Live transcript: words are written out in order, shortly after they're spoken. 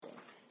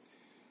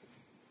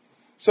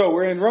So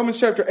we're in Romans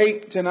chapter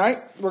 8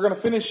 tonight. We're going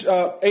to finish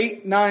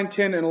 8, 9,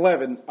 10, and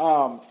 11.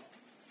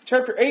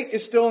 Chapter 8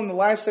 is still in the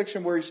last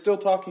section where he's still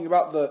talking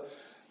about the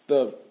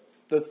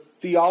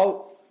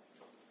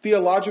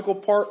theological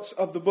parts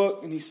of the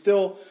book, and he's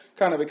still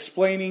kind of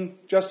explaining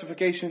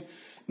justification.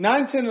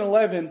 9, 10, and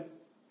 11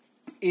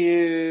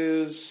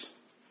 is,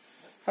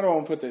 how do I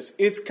want to put this?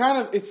 It's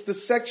the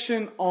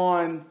section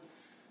on,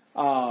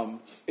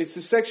 it's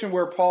the section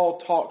where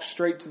Paul talks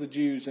straight to the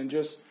Jews and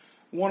just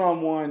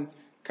one-on-one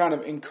kind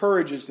of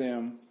encourages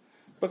them.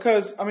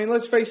 Because, I mean,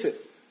 let's face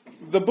it,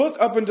 the book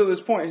up until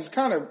this point has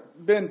kind of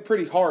been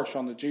pretty harsh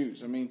on the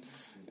Jews. I mean,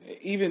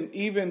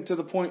 even to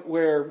the point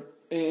where,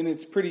 and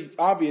it's pretty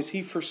obvious,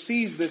 he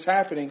foresees this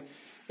happening.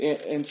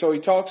 And so he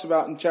talks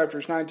about in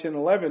chapters 9, 10,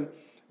 11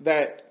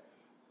 that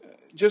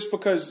just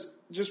because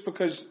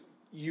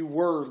you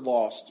were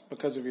lost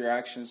because of your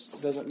actions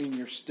doesn't mean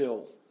you're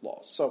still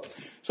lost. So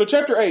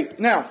chapter 8.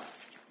 Now,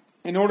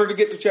 in order to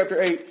get to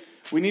chapter 8,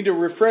 we need to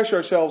refresh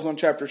ourselves on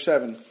chapter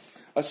 7.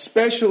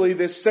 Especially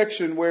this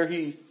section where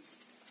he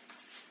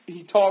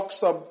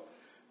talks of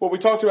what we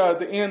talked about at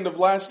the end of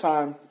last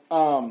time,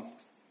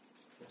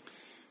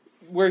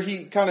 where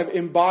he kind of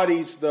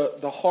embodies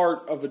the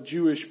heart of a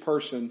Jewish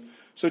person.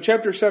 So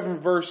chapter 7,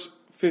 verse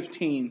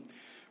 15.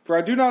 For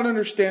I do not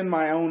understand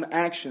my own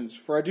actions,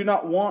 for I do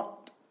not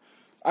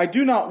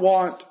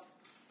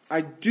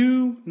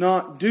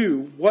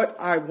do what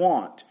I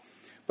want,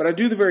 but I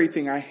do the very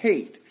thing I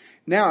hate.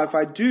 Now, if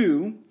I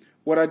do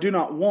what I do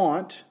not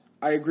want,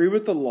 I agree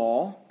with the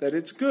law that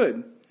it's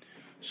good.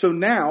 So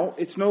now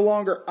it's no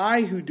longer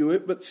I who do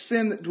it, but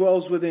sin that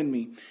dwells within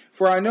me.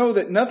 For I know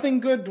that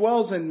nothing good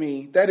dwells in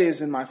me, that is,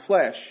 in my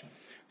flesh.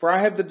 For I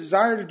have the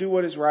desire to do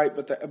what is right,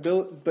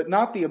 but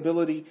not the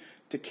ability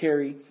to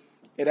carry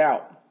it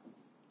out.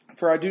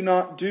 For I do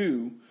not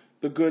do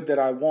the good that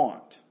I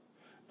want,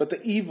 but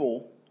the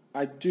evil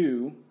I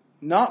do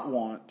not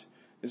want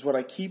is what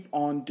I keep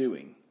on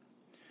doing.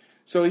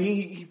 So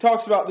he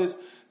talks about this.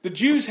 The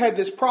Jews had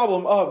this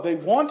problem of they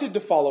wanted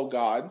to follow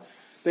God.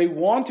 They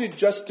wanted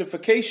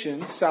justification,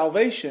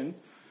 salvation,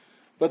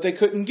 but they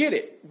couldn't get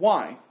it.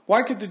 Why?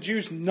 Why could the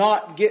Jews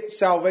not get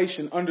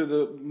salvation under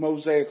the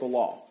Mosaical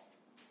law?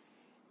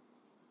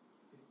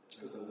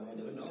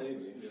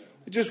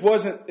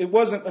 It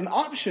wasn't an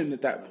option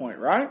at that point,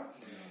 right?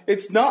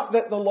 It's not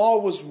that the law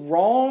was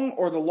wrong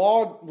or the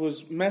law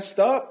was messed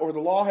up or the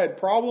law had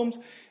problems.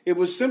 It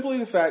was simply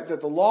the fact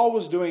that the law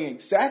was doing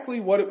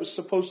exactly what it was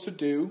supposed to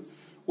do,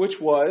 which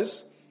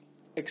was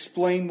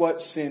explain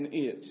what sin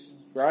is,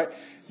 right?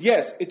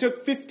 Yes, it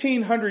took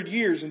 1,500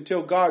 years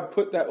until God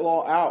put that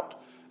law out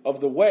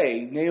of the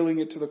way, nailing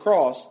it to the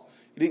cross.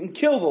 He didn't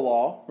kill the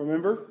law,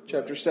 remember,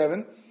 chapter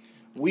 7.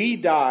 We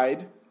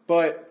died,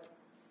 but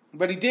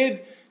he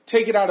did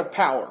take it out of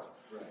power.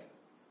 Right.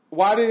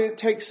 Why did it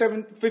take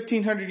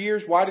 1,500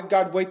 years? Why did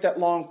God wait that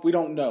long? We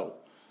don't know.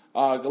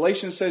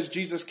 Galatians says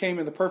Jesus came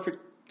in the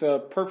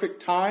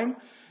perfect time,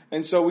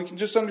 and so we can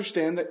just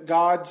understand that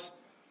God's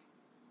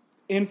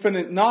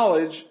infinite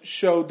knowledge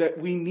showed that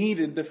we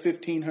needed the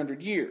 1,500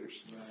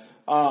 years.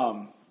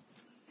 Right.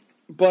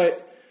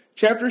 But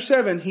chapter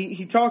 7,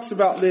 he talks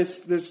about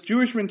this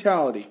Jewish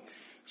mentality.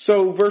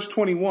 So verse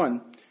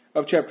 21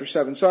 of chapter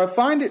 7. So I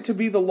find it to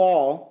be the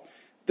law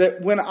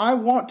that when I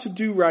want to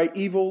do right,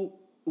 evil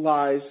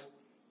lies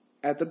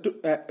at the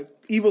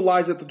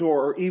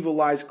door, or evil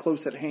lies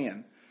close at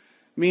hand.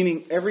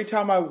 Meaning every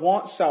time I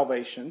want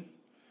salvation,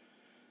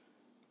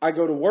 I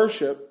go to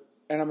worship,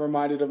 and I'm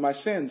reminded of my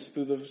sins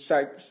through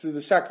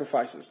the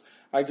sacrifices.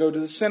 I go to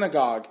the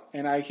synagogue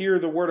and I hear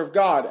the word of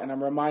God and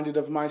I'm reminded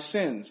of my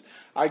sins.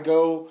 I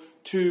go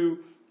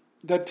to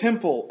the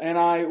temple and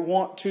I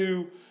want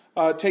to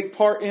take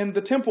part in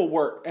the temple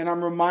work and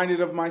I'm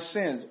reminded of my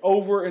sins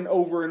over and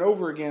over and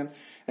over again.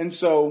 And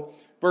so,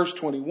 verse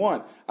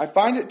 21, I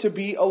find it to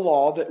be a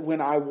law that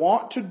when I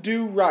want to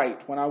do right,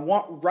 when I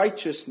want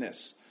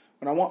righteousness,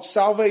 when I want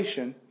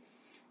salvation,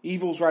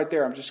 evil's right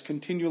there. I'm just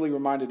continually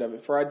reminded of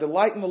it. For I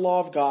delight in the law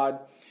of God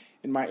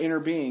in my inner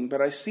being,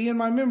 but I see in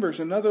my members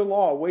another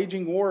law,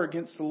 waging war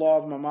against the law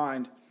of my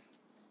mind,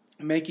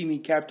 making me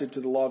captive to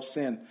the law of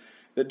sin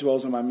that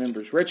dwells in my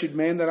members. Wretched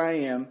man that I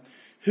am,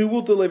 who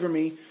will deliver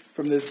me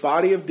from this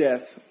body of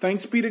death?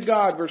 Thanks be to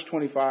God, verse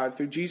 25,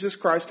 through Jesus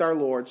Christ our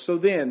Lord. So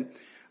then,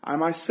 I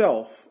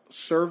myself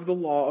serve the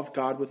law of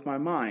God with my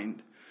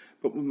mind,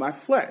 but with my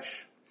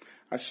flesh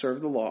I serve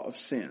the law of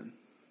sin.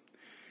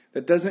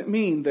 That doesn't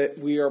mean that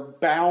we are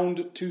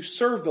bound to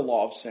serve the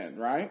law of sin,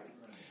 right?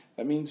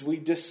 That means we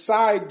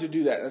decide to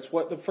do that. That's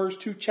what the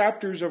first 2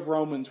 chapters of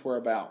Romans were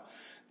about.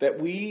 That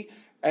we,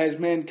 as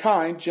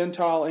mankind,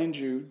 Gentile and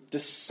Jew,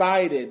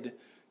 decided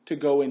to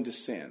go into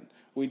sin.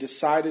 We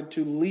decided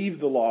to leave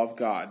the law of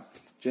God.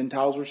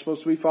 Gentiles were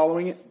supposed to be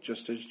following it,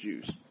 just as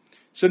Jews.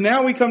 So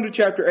now we come to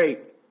chapter 8.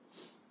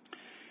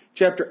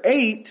 Chapter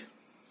 8,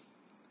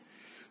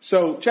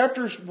 so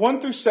chapters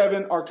 1 through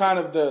 7 are kind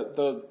of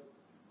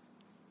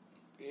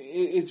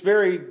it's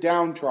very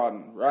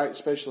downtrodden, right?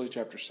 Especially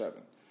chapter 7.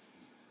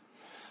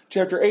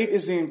 Chapter 8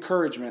 is the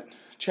encouragement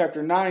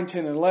chapter 9,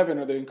 10, and 11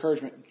 are the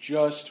encouragement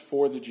just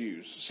for the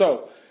Jews.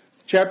 So,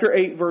 chapter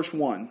 8, verse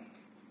 1.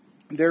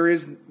 There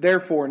is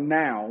therefore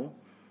now,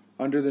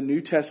 under the New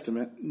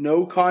Testament,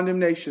 no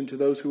condemnation to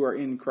those who are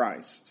in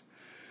Christ.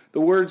 The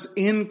words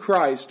in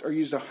Christ are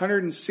used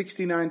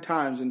 169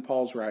 times in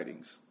Paul's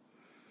writings.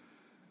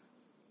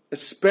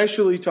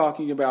 Especially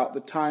talking about the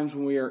times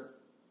when we are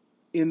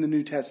in the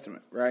New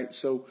Testament, right?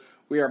 So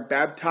we are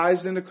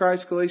baptized into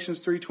Christ,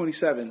 Galatians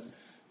 3:27.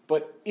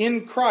 But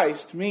in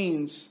Christ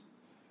means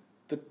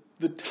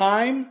the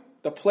time,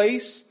 the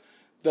place,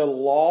 the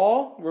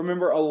law.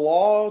 Remember, a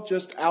law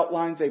just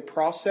outlines a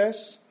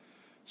process.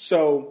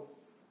 So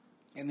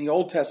in the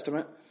Old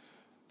Testament,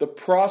 the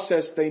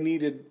process they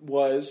needed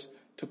was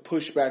to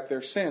push back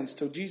their sins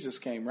till Jesus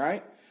came,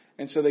 right?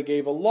 And so they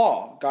gave a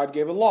law. God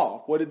gave a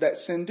law. What did that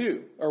sin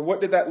do? Or what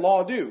did that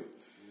law do?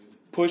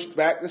 Pushed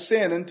back the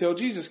sin until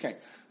Jesus came.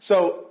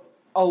 So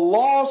a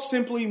law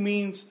simply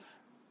means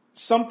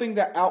something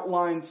that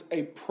outlines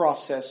a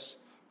process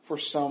for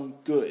some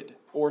good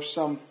or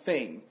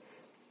something.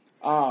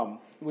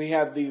 We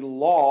have the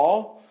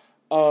law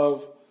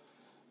of,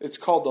 it's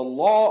called the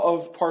law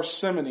of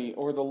parsimony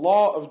or the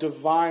law of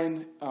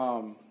divine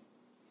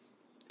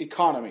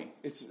economy.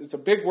 It's a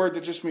big word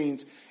that just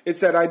means,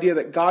 it's that idea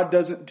that God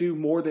doesn't do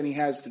more than he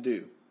has to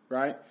do,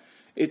 right?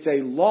 It's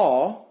a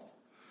law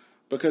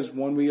because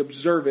when we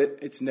observe it,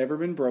 it's never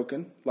been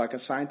broken, like a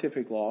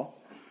scientific law.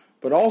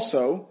 But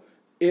also,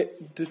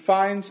 it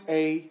defines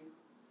a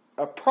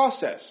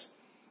process.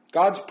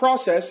 God's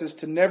process is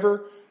to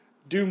never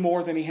do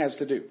more than he has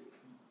to do.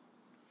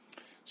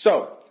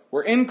 So,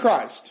 we're in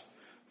Christ.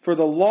 For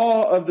the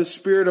law of the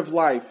Spirit of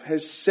life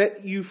has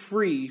set you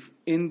free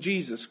in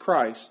Jesus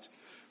Christ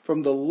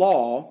from the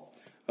law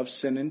of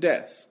sin and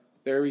death.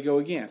 There we go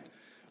again.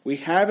 We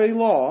have a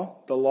law,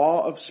 the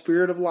law of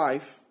Spirit of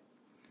life.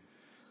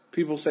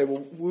 People say,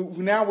 well,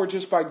 now we're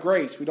just by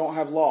grace. We don't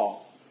have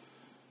law.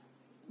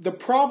 The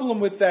problem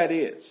with that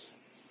is,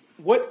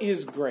 what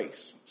is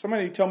grace?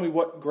 Somebody tell me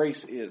what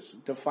grace is.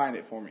 Define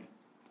it for me.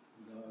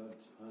 God's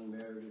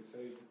unmerited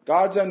favor.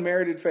 God's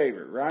unmerited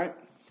favor, right?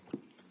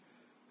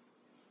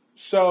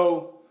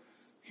 So,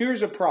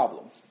 here's a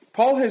problem.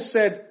 Paul has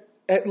said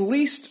at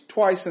least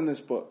twice in this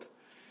book,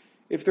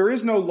 if there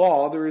is no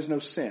law, there is no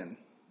sin,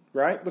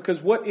 right?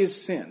 Because what is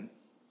sin?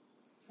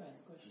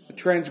 The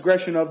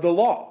transgression of the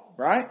law,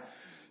 right?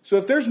 So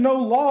if there's no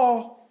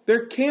law,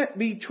 there can't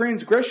be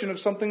transgression of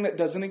something that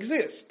doesn't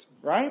exist,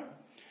 right?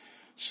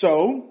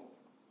 So,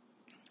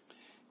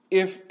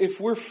 if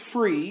we're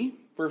free,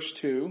 verse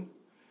 2,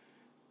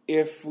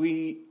 if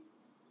we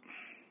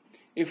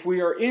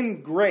are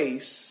in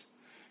grace,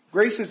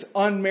 grace is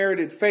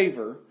unmerited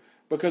favor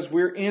because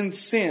we're in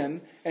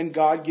sin and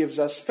God gives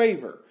us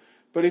favor.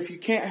 But if you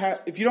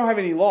don't have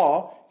any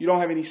law, you don't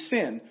have any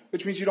sin,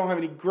 which means you don't have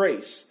any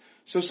grace.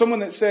 So someone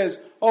that says,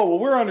 "Oh, well,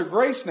 we're under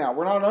grace now.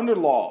 We're not under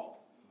law."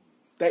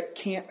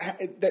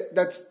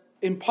 That's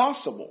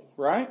impossible,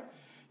 right?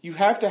 You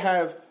have to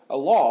have a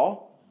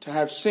law to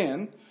have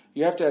sin.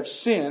 You have to have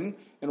sin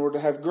in order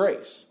to have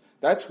grace.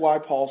 That's why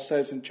Paul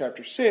says in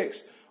chapter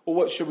 6, well,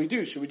 what should we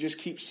do? Should we just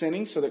keep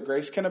sinning so that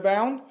grace can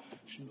abound?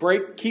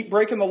 Keep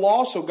breaking the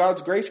law so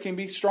God's grace can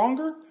be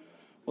stronger?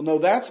 Well, no,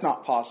 that's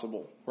not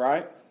possible,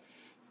 right?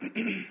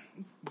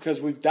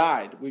 Because we've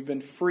died. We've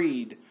been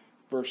freed,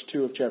 verse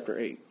 2 of chapter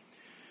 8.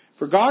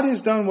 For God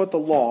has done what the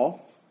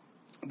law,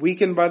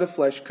 weakened by the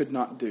flesh, could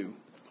not do.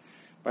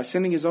 By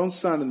sending his own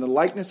Son in the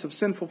likeness of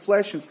sinful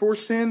flesh, and for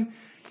sin,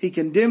 he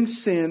condemned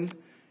sin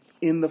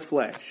in the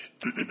flesh.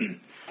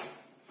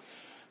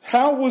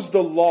 How was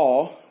the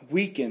law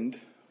weakened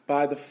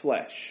by the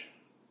flesh?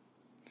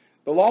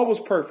 The law was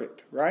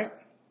perfect, right?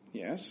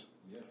 Yes.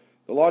 Yeah.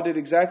 The law did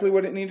exactly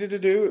what it needed to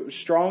do. It was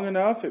strong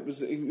enough. It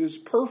was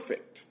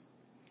perfect.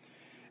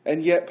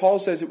 And yet Paul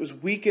says it was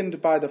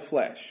weakened by the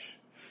flesh.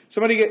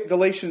 Somebody get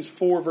Galatians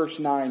 4 verse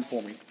 9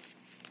 for me.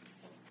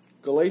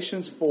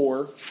 Galatians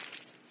 4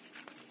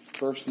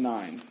 verse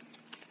 9.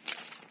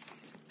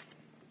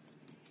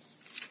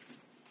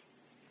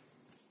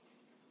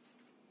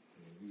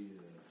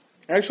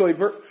 Actually,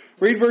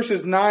 read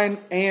verses 9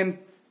 and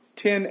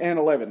 10 and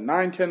 11.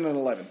 9, 10, and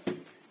 11.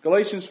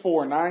 Galatians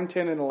 4, 9,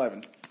 10, and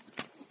 11.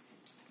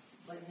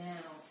 But now,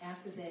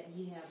 after that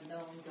ye have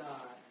known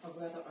God, or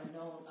rather are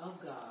known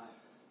of God,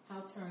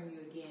 how turn you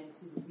again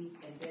to the weak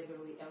and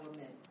beggarly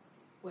elements,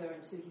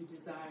 whereunto you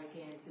desire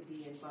again to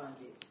be in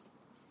bondage?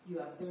 You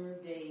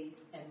observe days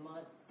and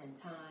months and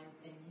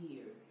times and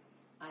years.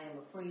 I am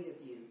afraid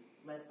of you,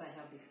 lest I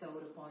have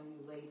bestowed upon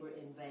you labor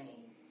in vain.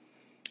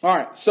 All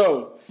right,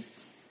 so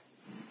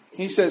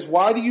he says,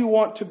 why do you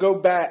want to go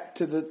back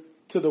to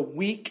the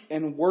weak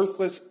and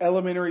worthless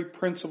elementary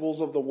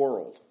principles of the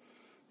world?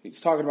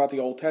 He's talking about the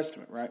Old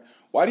Testament, right?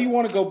 Why do you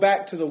want to go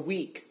back to the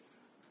weak?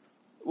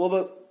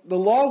 Well, the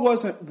law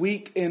wasn't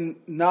weak in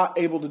not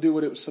able to do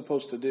what it was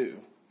supposed to do.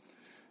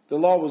 The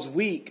law was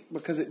weak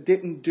because it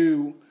didn't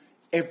do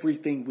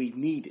everything we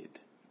needed,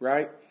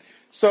 right?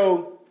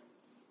 So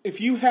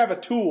if you have a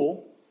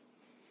tool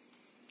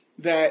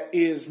that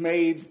is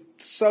made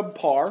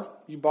subpar.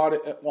 You bought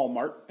it at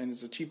Walmart, and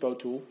it's a cheapo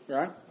tool,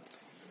 right?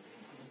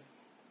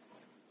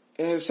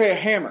 And say a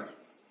hammer.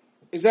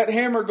 Is that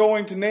hammer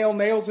going to nail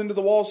nails into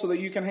the wall so that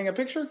you can hang a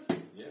picture?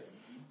 Yeah.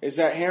 Is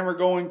that hammer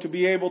going to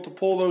be able to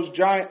pull those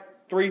giant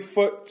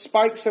 3-foot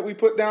spikes that we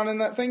put down in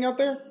that thing out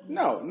there?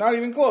 No, not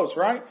even close,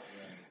 right?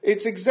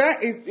 It's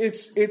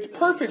it's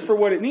perfect for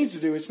what it needs to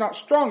do. It's not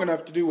strong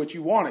enough to do what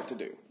you want it to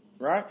do,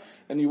 right?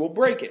 And you will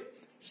break it.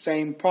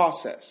 Same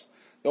process.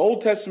 The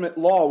Old Testament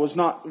law was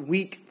not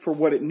weak for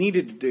what it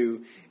needed to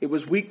do. It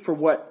was weak for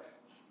what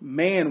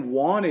man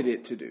wanted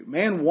it to do.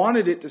 Man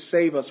wanted it to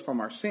save us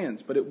from our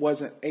sins, but it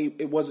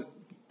wasn't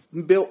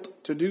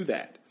built to do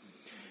that.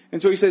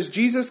 And so he says,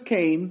 Jesus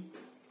came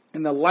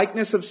in the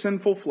likeness of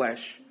sinful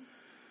flesh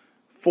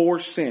for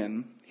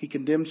sin. He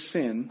condemned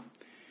sin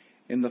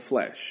in the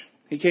flesh.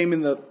 He came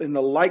in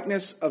the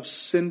likeness of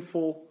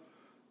sinful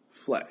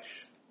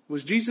flesh.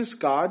 Was Jesus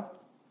God?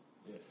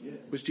 Yes.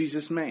 Was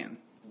Jesus man?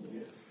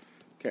 Yes.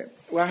 Okay.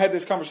 Well, I had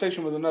this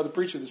conversation with another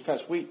preacher this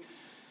past week.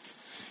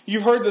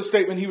 You've heard the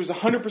statement, he was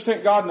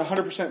 100% God and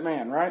 100%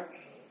 man, right?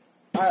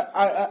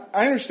 I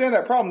understand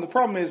that problem. The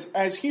problem is,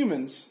 as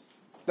humans,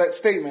 that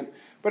statement,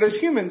 but as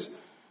humans,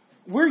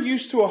 we're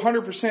used to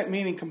 100%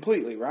 meaning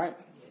completely, right?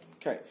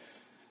 Okay.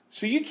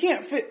 So you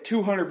can't fit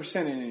 200%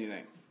 in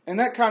anything. And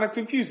that kind of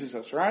confuses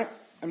us, right?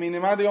 I mean,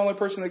 am I the only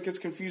person that gets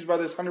confused by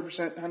this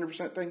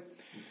 100% thing?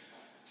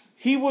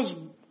 He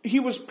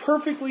was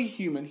perfectly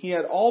human. He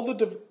had all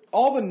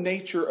the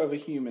nature of a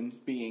human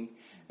being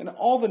and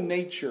all the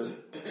nature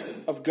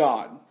of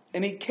God.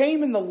 And he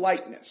came in the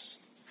likeness.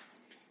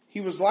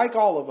 He was like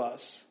all of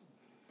us,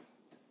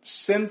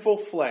 sinful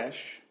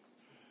flesh,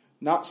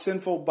 not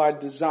sinful by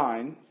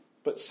design,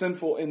 but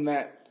sinful in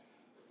that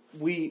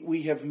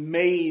we have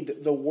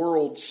made the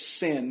world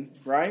sin,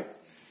 right?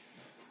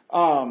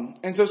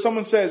 And so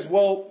someone says,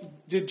 well,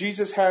 did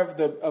Jesus have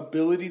the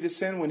ability to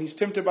sin when he's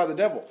tempted by the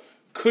devil?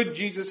 Could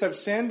Jesus have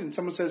sinned? And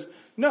someone says,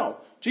 no,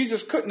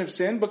 Jesus couldn't have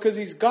sinned because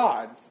he's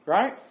God,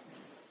 right?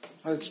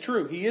 That's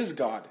true. He is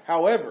God.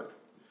 However,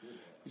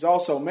 he's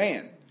also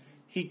man.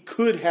 He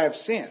could have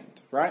sinned,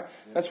 right?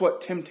 That's what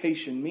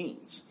temptation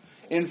means.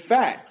 In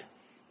fact,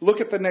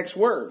 look at the next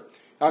word.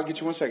 I'll get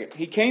you 1 second.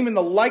 He came in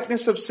the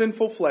likeness of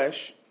sinful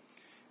flesh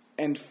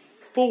and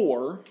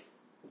for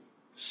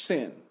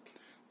sin.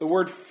 The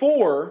word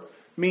for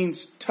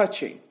means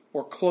touching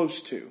or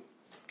close to.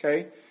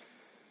 Okay?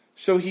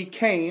 So he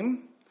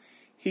came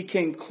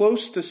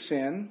close to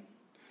sin.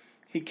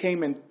 He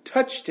came and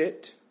touched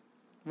it.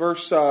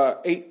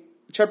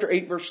 Chapter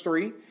 8, verse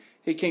 3.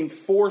 He came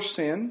for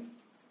sin.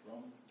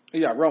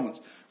 Romans.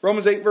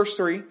 Romans 8, verse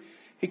 3.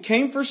 He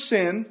came for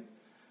sin,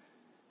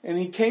 and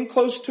he came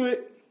close to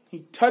it. He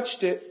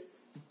touched it,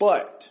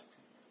 but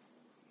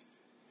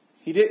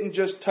he didn't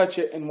just touch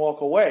it and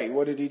walk away.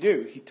 What did he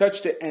do? He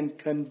touched it and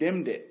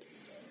condemned it.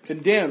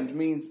 Condemned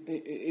means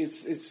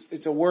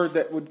it's a word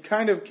that would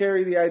kind of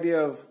carry the idea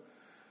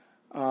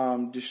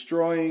of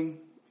destroying.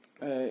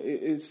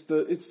 It's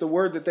the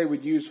word that they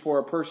would use for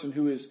a person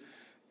who is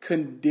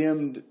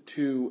condemned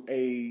to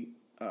a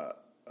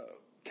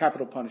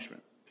capital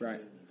punishment, right?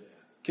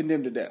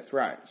 Condemned to death,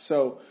 right?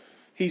 So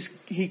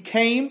he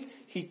came,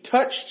 he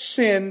touched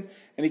sin,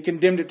 and he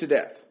condemned it to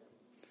death.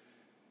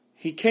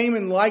 He came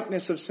in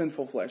likeness of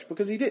sinful flesh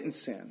because he didn't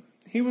sin.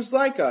 He was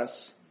like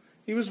us.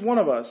 He was one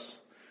of us,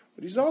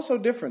 but he's also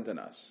different than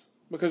us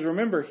because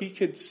remember, he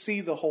could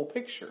see the whole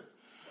picture.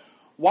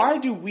 Why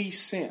do we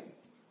sin?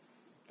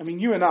 I mean,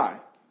 you and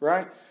I,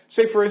 right?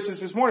 Say, for instance,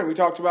 this morning we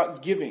talked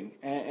about giving,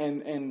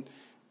 and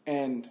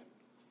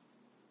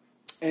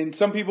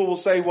some people will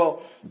say,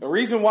 well, the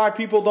reason why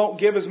people don't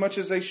give as much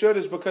as they should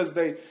is because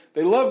they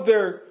love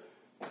their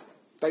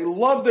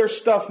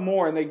stuff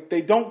more, and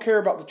they don't care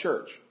about the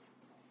church.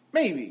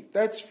 Maybe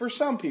that's for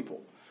some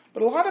people,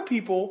 but a lot of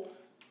people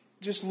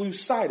just lose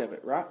sight of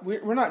it, right?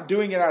 We're not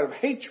doing it out of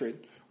hatred.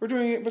 We're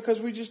doing it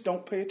because we just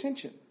don't pay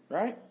attention,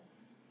 right?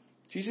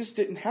 Jesus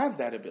didn't have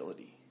that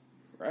ability,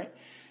 right?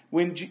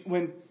 When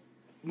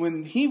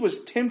he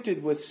was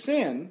tempted with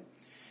sin,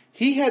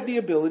 he had the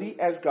ability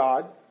as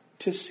God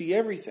to see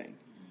everything.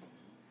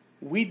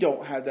 We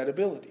don't have that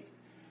ability.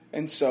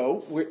 And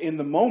so we're in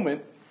the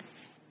moment,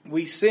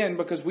 we sin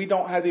because we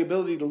don't have the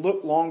ability to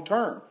look long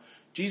term.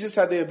 Jesus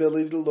had the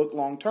ability to look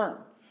long term.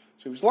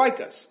 So he was like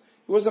us.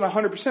 He wasn't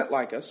 100%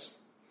 like us.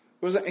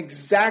 He wasn't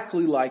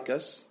exactly like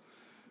us.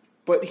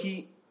 But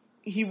he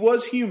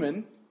was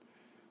human.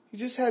 He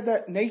just had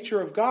that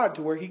nature of God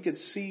to where he could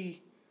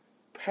see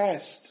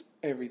past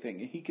everything.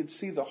 He could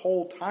see the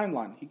whole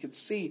timeline. He could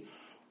see,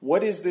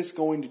 what is this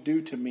going to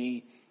do to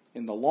me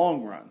in the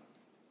long run?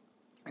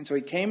 And so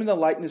he came in the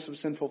likeness of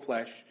sinful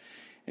flesh,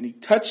 and he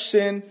touched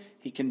sin.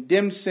 He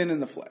condemned sin in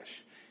the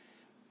flesh.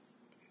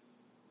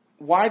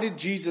 Why did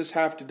Jesus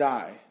have to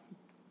die?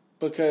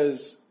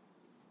 Because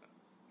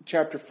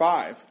chapter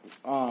 5,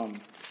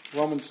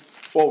 Romans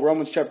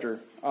chapter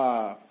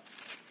 5,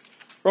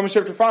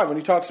 when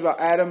he talks about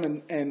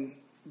Adam and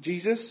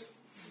Jesus,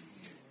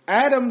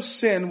 Adam's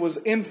sin was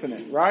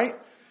infinite, right?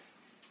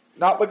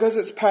 Not because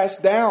it's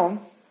passed down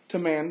to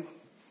man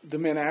the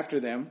men after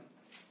them,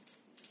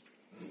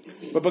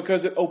 but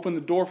because it opened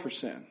the door for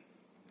sin,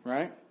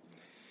 right?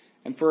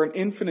 And for an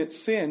infinite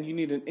sin, you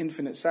need an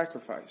infinite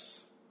sacrifice.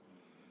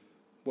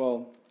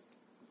 Well,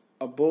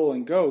 a bull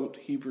and goat,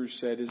 Hebrews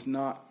said, it's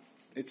not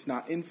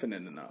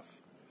infinite enough.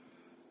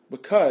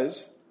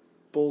 Because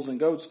bulls and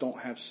goats don't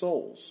have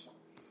souls.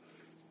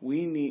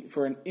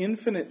 For an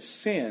infinite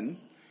sin,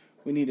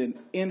 we need an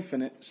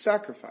infinite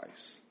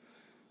sacrifice.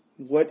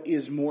 What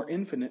is more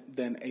infinite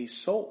than a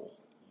soul,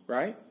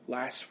 right?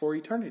 Lasts for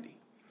eternity.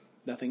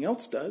 Nothing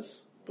else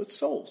does, but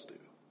souls do.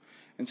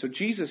 And so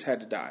Jesus had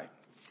to die.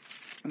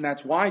 And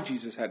that's why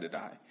Jesus had to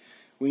die.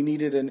 We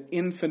needed an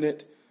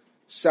infinite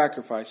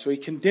sacrifice. So he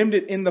condemned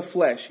it in the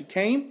flesh. He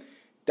came,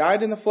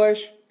 died in the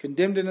flesh,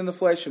 condemned it in the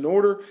flesh in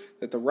order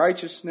that the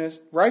righteous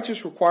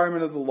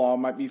requirement of the law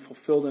might be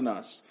fulfilled in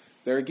us.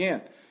 There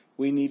again,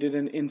 we needed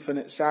an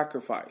infinite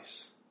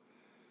sacrifice.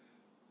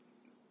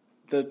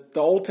 The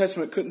Old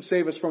Testament couldn't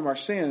save us from our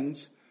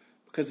sins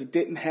because it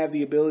didn't have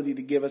the ability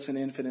to give us an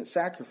infinite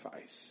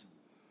sacrifice.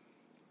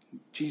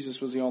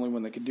 Jesus was the only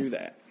one that could do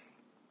that.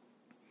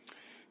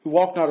 Who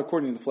walked not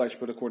according to the flesh,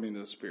 but according to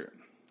the Spirit.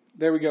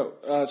 There we go.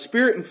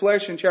 Spirit and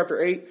flesh in chapter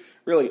 8,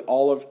 really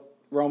all of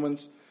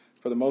Romans,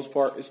 for the most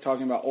part, is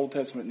talking about Old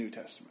Testament, New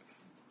Testament.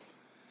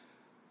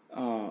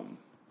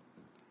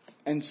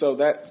 And so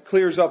that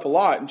clears up a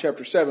lot in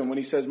chapter 7 when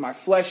he says, my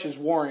flesh is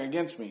warring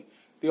against me.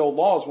 The old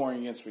law is warring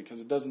against me because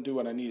it doesn't do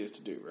what I need it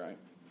to do, right?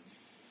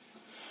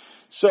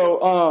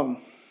 So,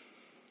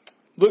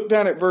 look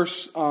down at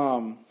verse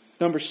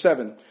number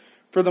 7.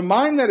 For the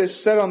mind that is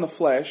set on the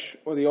flesh,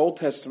 or the Old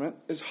Testament,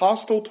 is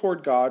hostile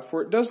toward God,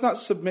 for it does not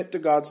submit to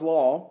God's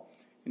law.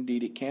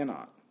 Indeed, it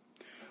cannot.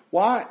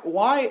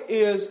 Why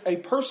is a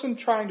person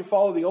trying to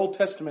follow the Old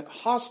Testament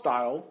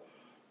hostile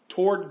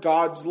toward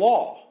God's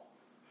law?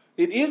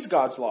 It is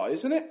God's law,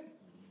 isn't it?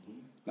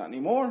 Not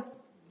anymore.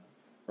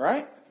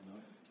 Right?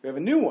 We have a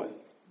new one.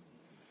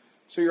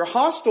 So you're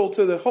hostile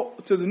to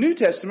the New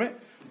Testament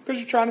because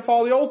you're trying to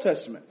follow the Old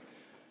Testament.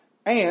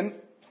 And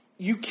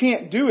you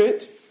can't do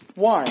it.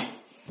 Why?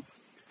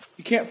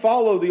 You can't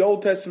follow the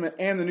Old Testament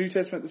and the New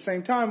Testament at the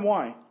same time.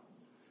 Why?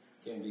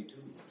 Can't be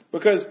two.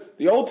 Because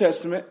the Old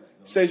Testament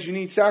says you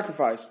need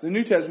sacrifice. The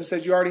New Testament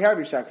says you already have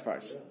your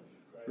sacrifice.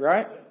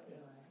 Right?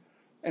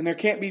 And there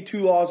can't be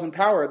two laws in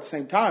power at the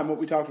same time, what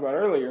we talked about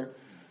earlier.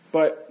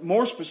 But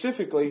more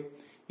specifically,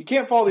 you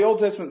can't follow the Old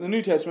Testament and the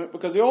New Testament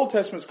because the Old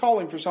Testament is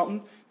calling for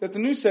something that the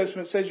New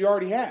Testament says you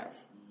already have.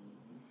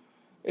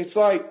 It's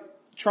like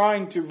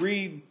trying to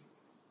read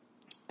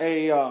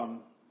a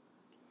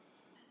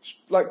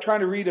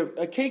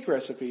cake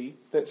recipe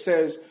that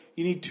says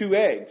you need 2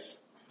 eggs.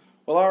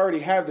 Well, I already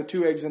have the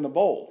 2 eggs in the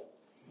bowl.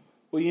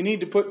 Well, you need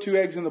to put 2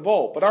 eggs in the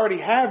bowl. But I already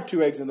have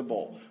 2 eggs in the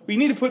bowl. Well, you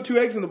need to put 2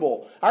 eggs in the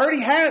bowl. I already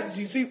have,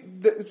 you see,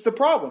 it's the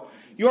problem.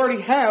 You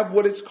already have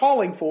what it's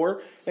calling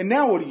for, and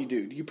now what do?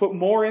 Do you put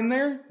more in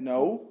there?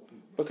 No.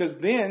 Because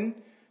then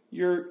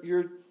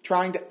you're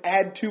trying to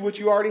add to what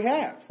you already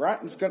have, right?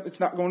 It's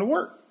not going to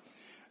work.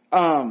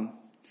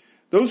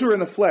 Those who are in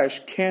the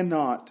flesh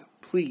cannot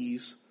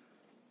please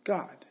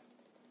God.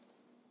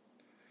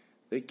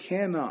 They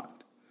cannot.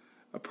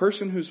 A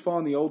person who's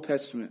following the Old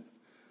Testament,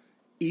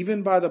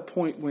 even by the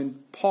point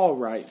when Paul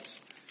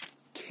writes,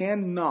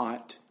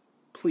 cannot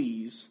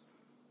please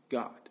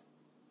God.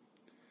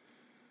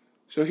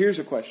 So here's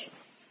a question.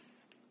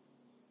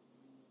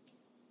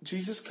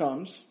 Jesus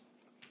comes.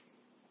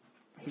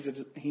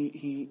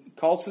 He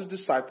calls his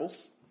disciples,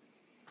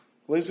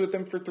 lives with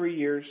them for 3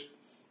 years.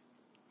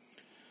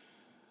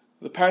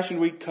 The Passion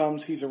Week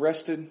comes. He's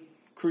arrested,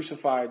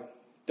 crucified,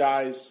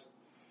 dies,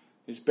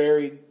 is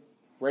buried,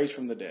 raised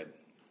from the dead.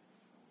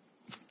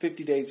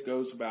 50 days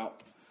goes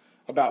about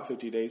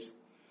 50 days.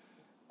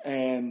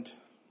 And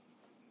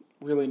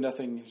really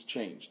nothing has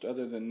changed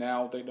other than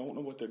now they don't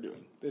know what they're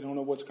doing. They don't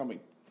know what's coming.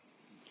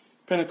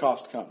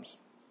 Pentecost comes.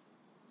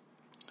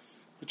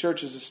 The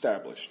church is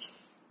established.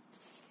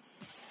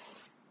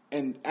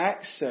 And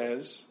Acts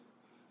says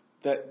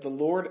that the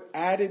Lord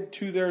added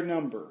to their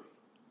number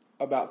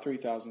about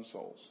 3,000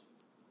 souls.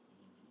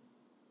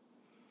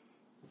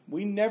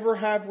 We never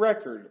have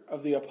record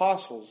of the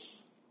apostles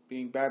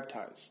being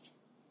baptized.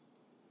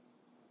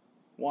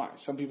 Why?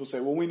 Some people say,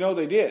 well, we know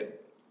they did.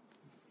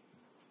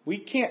 We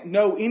can't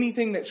know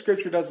anything that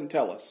Scripture doesn't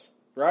tell us,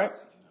 right?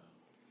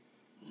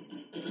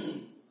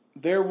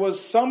 There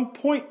was some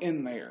point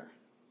in there.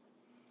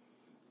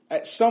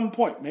 At some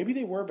point, maybe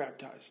they were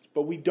baptized,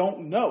 but we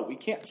don't know. We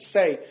can't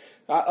say.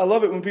 I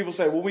love it when people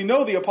say, well, we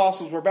know the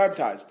apostles were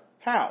baptized.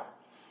 How?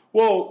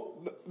 Well,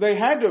 they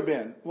had to have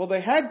been. Well, they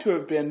had to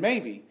have been,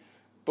 maybe,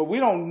 but we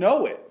don't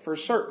know it for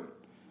certain.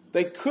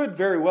 They could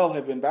very well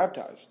have been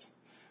baptized.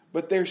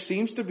 But there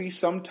seems to be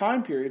some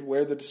time period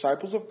where the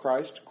disciples of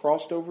Christ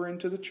crossed over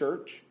into the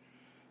church,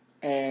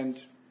 and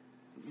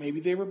maybe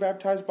they were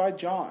baptized by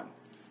John.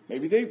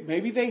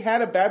 Maybe they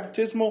had a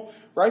baptismal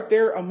right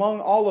there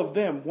among all of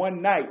them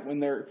one night when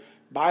they're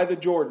by the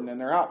Jordan and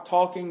they're out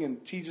talking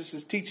and Jesus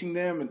is teaching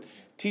them and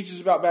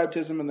teaches about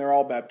baptism and they're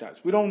all baptized.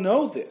 We don't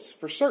know this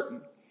for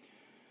certain.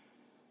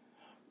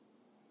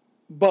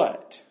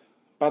 But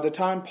by the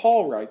time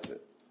Paul writes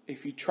it,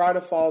 if you try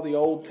to follow the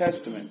Old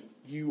Testament,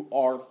 you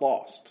are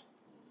lost.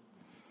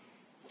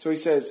 So he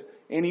says,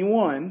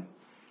 anyone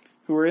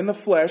who are in the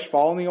flesh,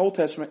 following the Old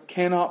Testament,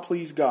 cannot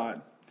please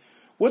God.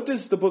 What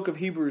does the book of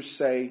Hebrews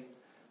say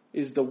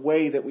is the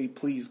way that we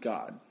please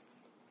God?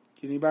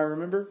 Can anybody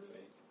remember?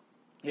 Faith.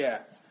 Yeah.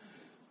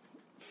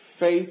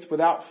 Faith.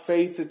 Without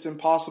faith, it's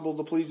impossible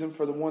to please Him,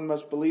 for the one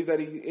must believe that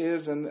He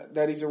is, and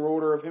that He's a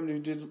rewarder of him who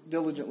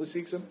diligently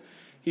seeks Him.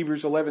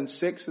 Hebrews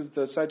 11:6 is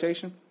the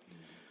citation.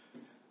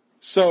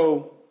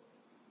 So,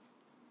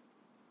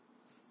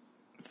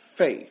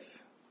 faith.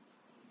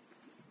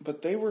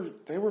 But they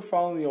were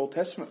following the Old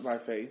Testament by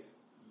faith.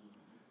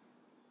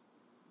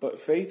 But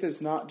faith is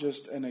not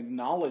just an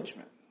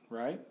acknowledgement,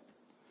 right?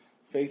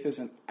 Faith is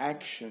an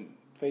action.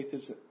 Faith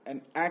is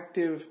an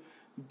active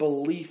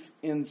belief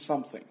in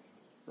something,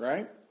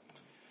 right?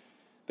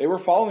 They were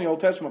following the Old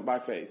Testament by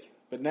faith.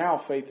 But now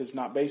faith is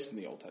not based in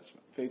the Old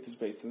Testament. Faith is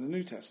based in the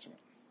New Testament.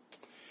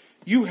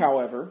 You,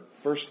 however,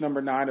 verse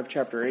number 9 of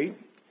chapter 8,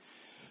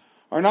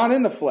 are not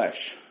in the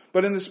flesh,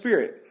 but in the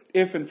Spirit,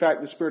 if in fact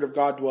the Spirit of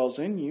God dwells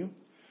in you.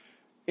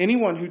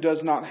 Anyone who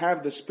does not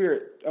have the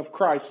Spirit of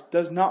Christ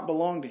does not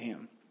belong to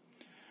Him.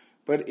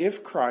 But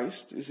if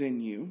Christ is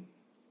in you,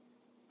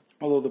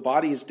 although the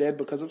body is dead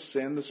because of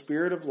sin, the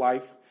Spirit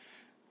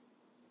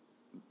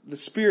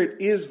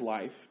is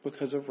life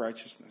because of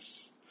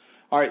righteousness.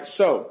 All right,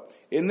 so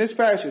in this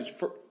passage,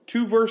 for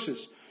 2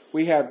 verses,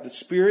 we have the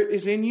Spirit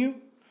is in you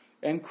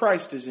and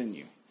Christ is in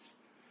you.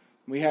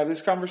 We have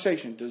this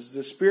conversation. Does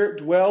the Spirit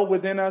dwell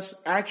within us,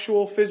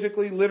 actual,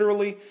 physically,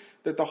 literally,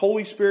 that the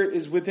Holy Spirit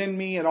is within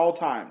me at all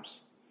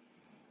times?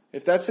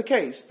 If that's the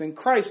case, then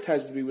Christ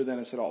has to be within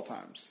us at all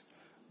times.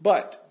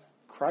 But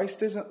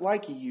Christ isn't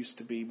like He used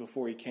to be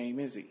before He came,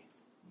 is He?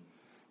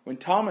 When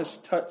Thomas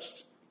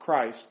touched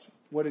Christ,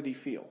 what did he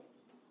feel?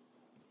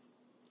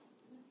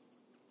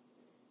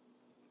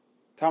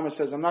 Thomas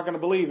says, I'm not going to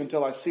believe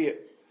until I see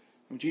it.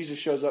 When Jesus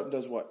shows up and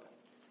does what?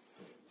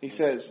 He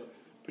says,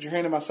 put your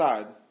hand in my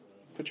side.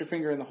 Put your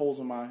finger in the holes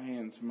in my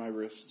hands and my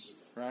wrists.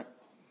 Right?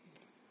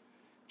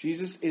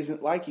 Jesus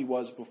isn't like He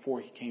was before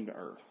He came to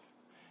earth.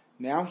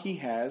 Now He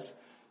has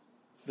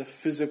the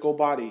physical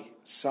body.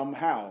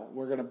 Somehow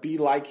we're going to be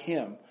like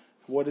Him.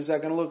 What is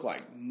that going to look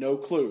like? No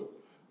clue.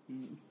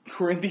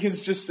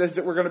 Corinthians just says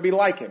that we're going to be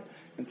like Him.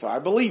 And so I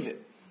believe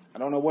it. I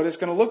don't know what it's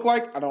going to look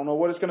like. I don't know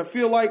what it's going to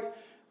feel like.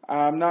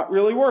 I'm not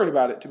really worried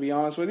about it, to be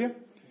honest with you.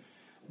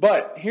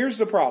 But here's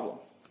the problem.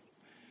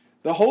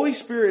 The Holy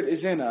Spirit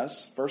is in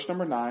us, verse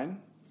number 9.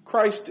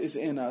 Christ is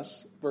in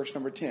us, verse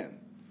number 10.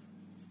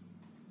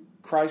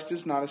 Christ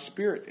is not a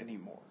spirit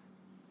anymore.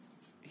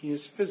 He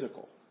is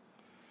physical.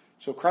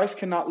 So Christ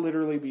cannot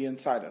literally be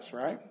inside us,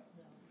 right?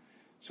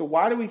 So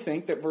why do we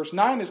think that verse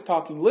 9 is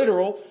talking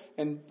literal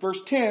and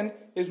verse 10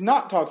 is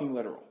not talking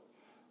literal?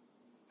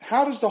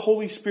 How does the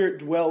Holy Spirit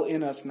dwell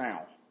in us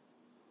now?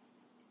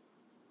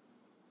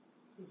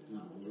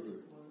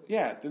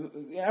 Yeah,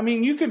 I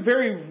mean, you could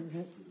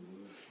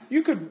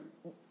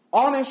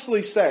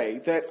honestly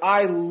say that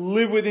I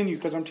live within you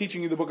because I'm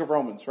teaching you the book of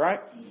Romans, right?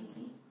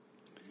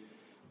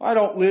 I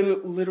don't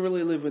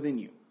literally live within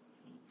you.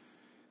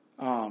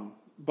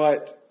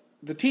 But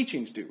the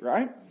teachings do,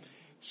 right?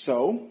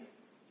 So,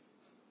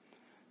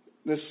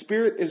 the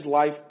Spirit is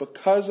life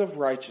because of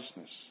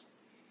righteousness.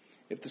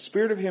 If the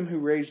Spirit of Him who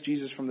raised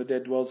Jesus from the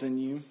dead dwells in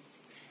you,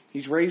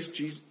 He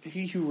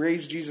who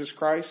raised Jesus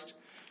Christ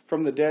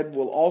from the dead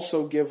will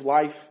also give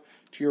life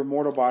to your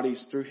mortal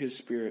bodies through His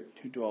Spirit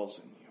who dwells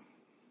in you.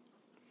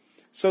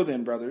 So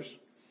then, brothers,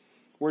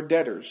 we're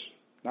debtors,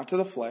 not to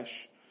the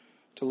flesh,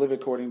 to live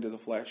according to the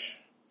flesh.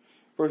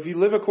 For if you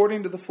live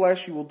according to the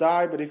flesh, you will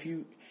die. But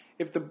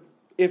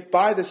if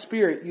by the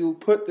Spirit you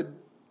put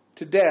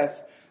to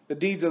death the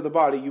deeds of the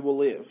body, you will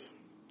live.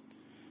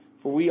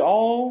 For we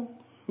all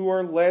who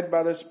are led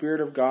by the Spirit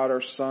of God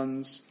are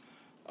sons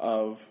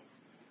of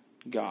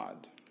God.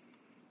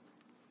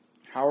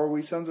 How are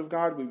we sons of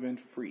God? We've been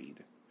freed.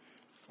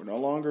 We're no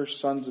longer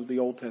sons of the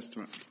Old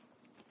Testament.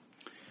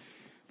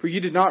 For you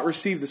did not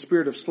receive the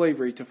spirit of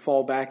slavery to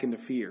fall back into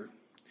fear,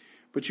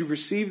 but you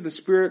received the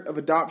Spirit of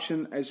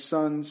adoption as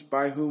sons,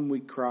 by whom we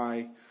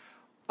cry,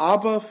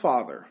 Abba,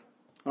 Father.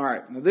 All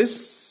right, now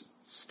this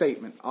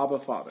statement, Abba,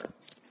 Father,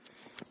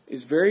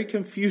 is very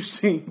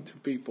confusing to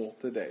people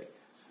today.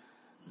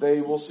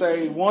 They will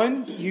say,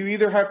 one, you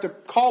either have to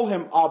call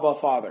Him Abba,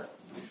 Father,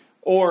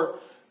 or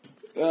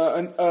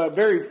a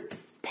very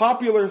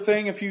popular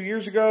thing a few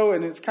years ago,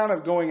 and it's kind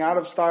of going out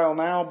of style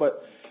now,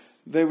 but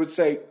they would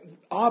say,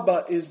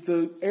 Abba is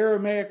the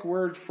Aramaic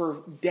word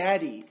for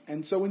daddy.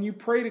 And so when you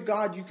pray to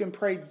God, you can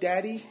pray,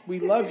 Daddy,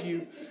 we love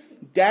you.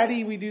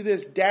 Daddy, we do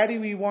this. Daddy,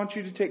 we want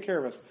you to take care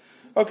of us.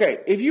 Okay,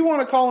 if you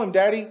want to call Him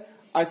Daddy,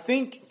 I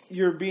think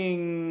you're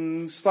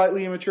being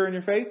slightly immature in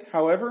your faith.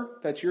 However,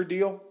 that's your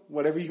deal.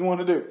 Whatever you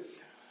want to do.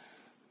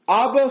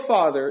 Abba,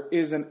 Father,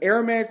 is an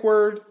Aramaic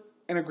word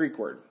and a Greek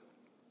word.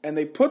 And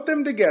they put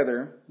them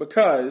together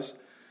because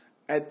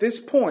at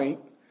this point,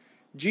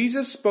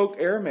 Jesus spoke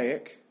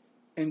Aramaic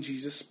and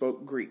Jesus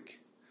spoke Greek.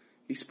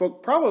 He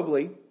spoke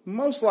probably,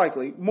 most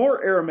likely,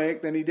 more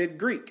Aramaic than he did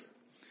Greek.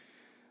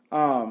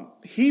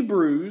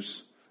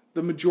 Hebrews,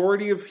 the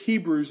majority of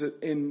Hebrews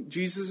in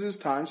Jesus'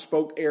 time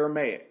spoke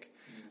Aramaic.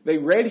 They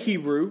read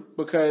Hebrew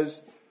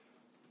because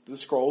the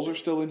scrolls are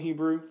still in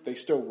Hebrew. They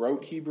still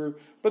wrote Hebrew.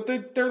 But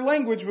their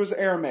language was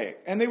Aramaic.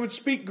 And they would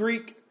speak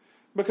Greek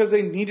because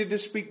they needed to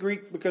speak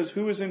Greek because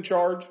who was in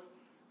charge?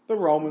 The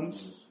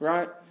Romans,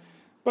 right?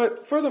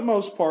 But for the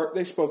most part,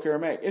 they spoke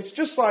Aramaic. It's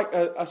just like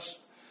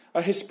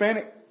a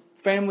Hispanic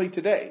family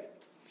today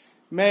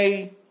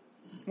they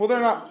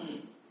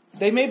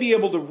may be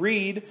able to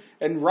read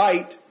and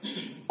write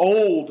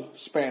old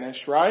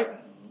Spanish, right?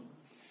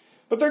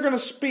 But they're going to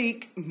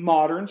speak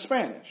modern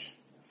Spanish.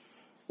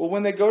 Well,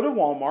 when they go to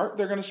Walmart,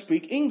 they're going to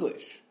speak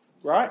English,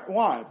 right?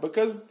 Why?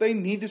 Because they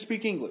need to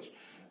speak English.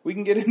 We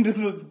can get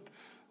into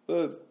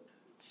the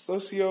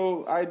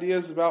socio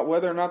ideas about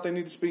whether or not they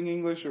need to speak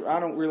English, or I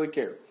don't really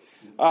care.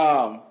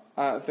 I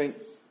think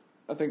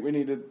we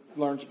need to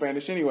learn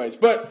Spanish anyways,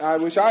 but I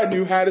wish I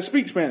knew how to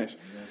speak Spanish.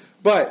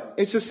 But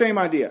it's the same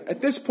idea.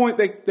 At this point,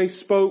 they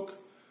spoke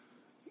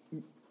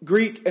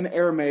Greek and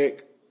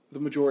Aramaic the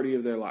majority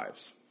of their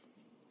lives.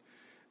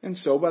 And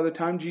so by the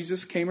time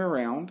Jesus came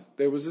around,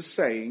 there was a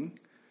saying,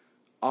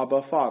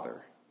 Abba,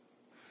 Father.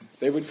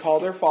 They would call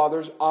their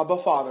fathers Abba,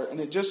 Father, and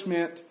it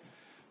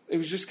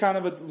was just kind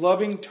of a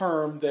loving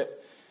term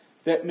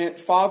that meant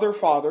father,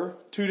 father,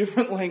 two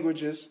different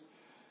languages.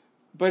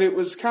 But it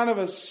was kind of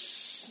a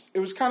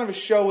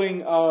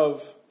showing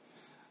of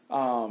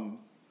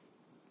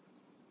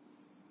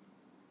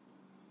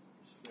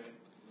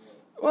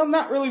well,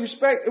 not really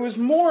respect. It was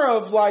more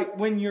of like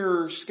when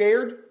you're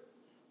scared,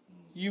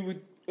 you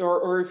would,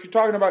 or if you're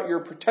talking about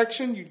your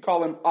protection, you'd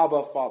call him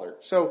Abba, Father.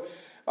 So,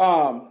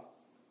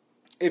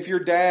 if your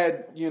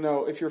dad,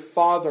 if your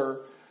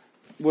father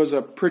was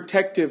a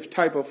protective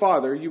type of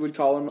father, you would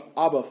call him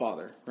Abba,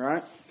 Father,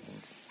 right?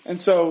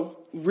 And so,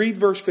 read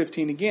verse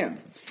 15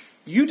 again.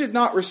 You did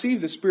not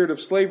receive the spirit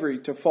of slavery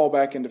to fall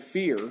back into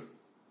fear.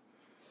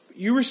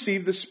 You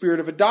received the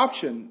spirit of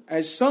adoption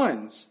as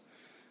sons,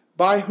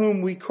 by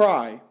whom we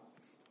cry,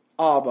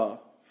 Abba,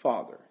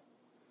 Father.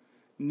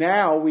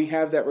 Now we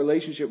have that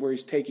relationship where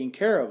he's taking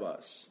care of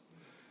us.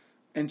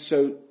 And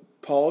so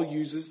Paul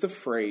uses the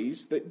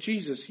phrase that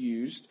Jesus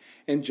used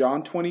in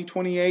John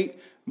 20:28,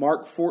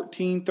 Mark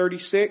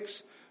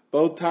 14:36.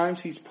 Both times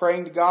he's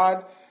praying to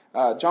God.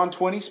 John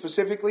 20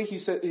 specifically,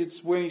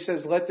 it's when he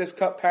says, let this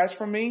cup pass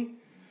from me.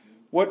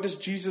 What does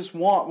Jesus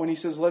want when he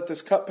says, let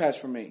this cup pass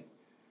from me?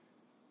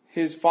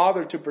 His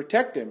Father to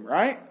protect him,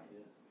 right?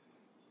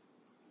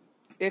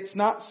 It's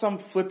not some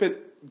flippant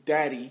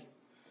daddy.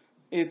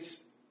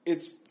 It's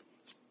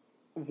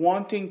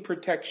wanting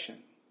protection.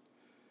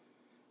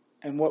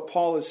 And what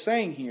Paul is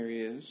saying here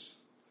is,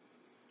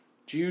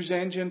 Jews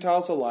and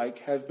Gentiles alike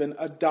have been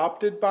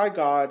adopted by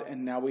God,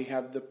 and now we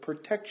have the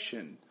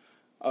protection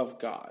of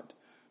God.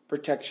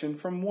 Protection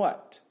from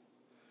what?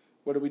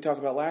 What did we talk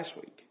about last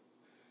week?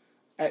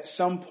 At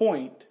some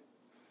point,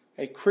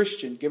 a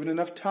Christian, given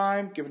enough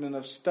time, given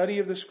enough study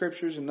of the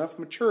Scriptures, enough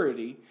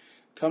maturity,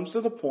 comes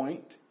to the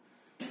point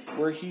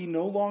where he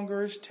no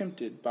longer is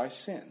tempted by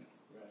sin.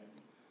 Right.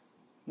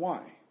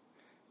 Why?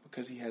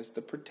 Because he has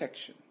the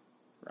protection,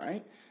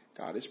 right?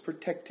 God is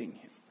protecting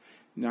him.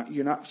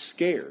 You're not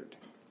scared.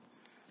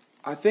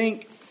 I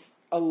think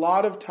a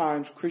lot of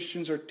times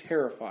Christians are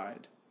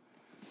terrified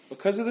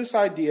because of this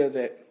idea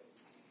that,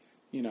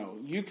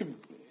 you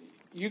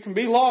can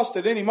be lost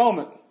at any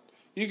moment.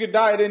 You could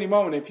die at any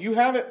moment. If you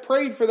haven't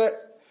prayed for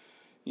that,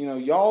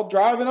 y'all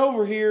driving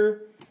over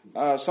here,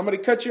 somebody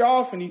cut you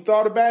off and you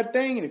thought a bad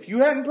thing, and if you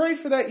hadn't prayed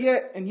for that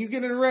yet and you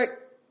get in a wreck,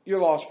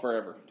 you're lost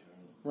forever,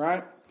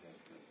 right?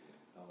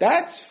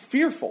 That's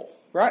fearful,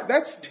 right?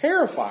 That's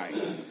terrifying.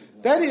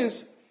 That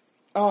is,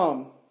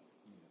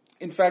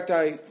 in fact,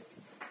 I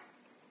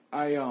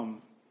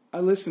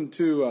listened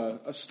to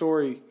a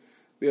story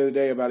the other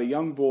day about a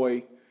young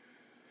boy.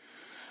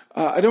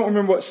 I don't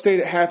remember what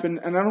state it happened,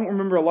 and I don't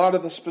remember a lot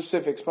of the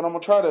specifics, but I'm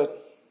going to try to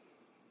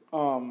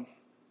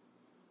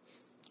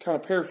kind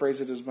of paraphrase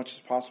it as much as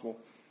possible.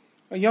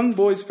 A young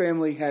boy's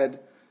family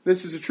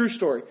this is a true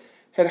story,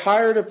 had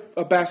hired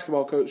a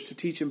basketball coach to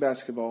teach him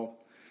basketball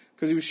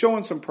because he was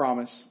showing some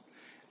promise.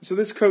 So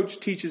this coach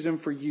teaches him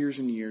for years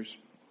and years.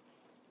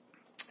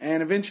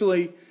 And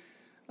eventually,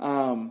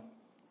 one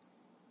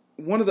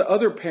of the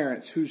other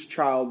parents whose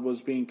child was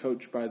being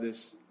coached by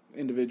this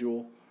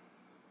individual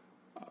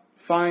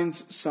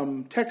finds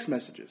some text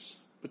messages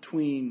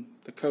between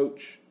the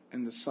coach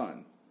and the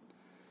son.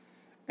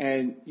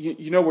 And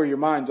you know where your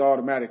mind's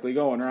automatically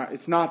going, right?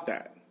 It's not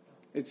that.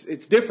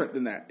 It's different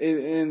than that.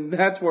 And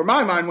that's where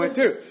my mind went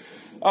too.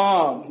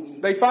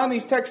 They find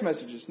these text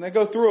messages and they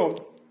go through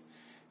them.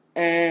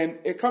 And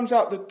it comes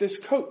out that this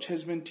coach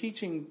has been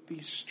teaching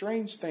these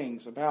strange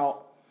things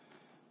about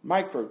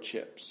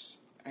microchips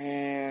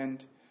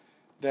and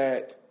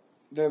that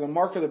they're the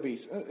mark of the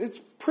beast.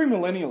 It's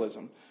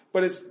premillennialism,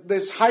 but it's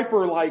this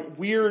hyper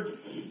weird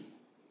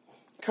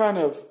kind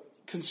of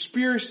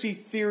conspiracy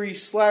theory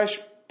 /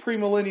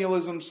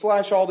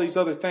 premillennialism / all these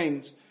other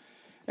things.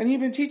 And he'd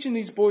been teaching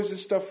these boys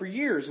this stuff for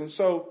years. And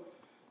so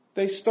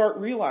they start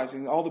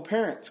realizing, all the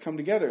parents come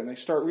together and they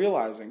start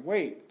realizing,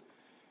 wait,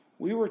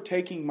 we were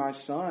taking my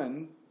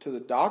son to the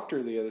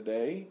doctor the other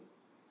day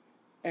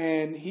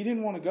and he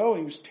didn't want to go and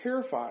he was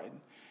terrified.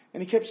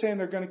 And he kept saying,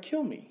 they're going to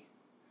kill me.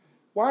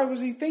 Why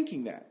was he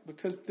thinking that?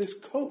 Because this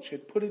coach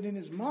had put it in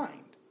his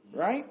mind,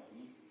 right?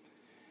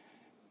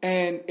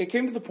 And it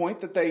came to the point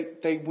that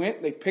they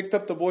went, they picked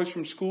up the boys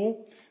from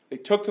school, they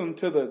took them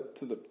to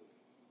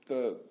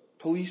the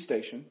police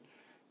station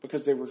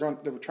because they were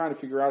trying to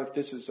figure out if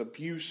this is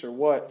abuse or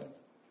what.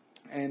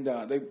 And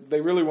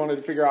they really wanted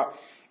to figure out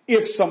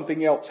if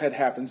something else had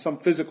happened, some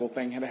physical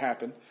thing had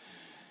happened.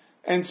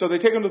 And so they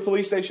take them to the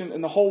police station,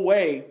 and the whole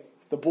way,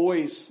 the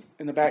boys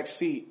in the back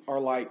seat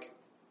are like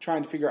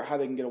trying to figure out how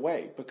they can get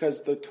away.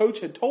 Because the coach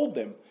had told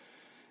them,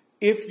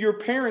 if your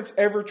parents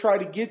ever try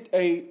to get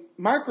a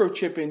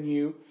microchip in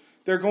you,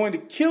 they're going to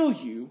kill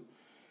you.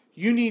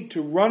 You need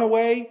to run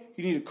away.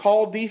 You need to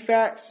call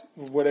DFACS,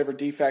 whatever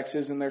DFACS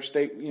is in their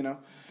state, You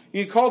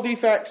need to call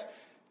DFACS,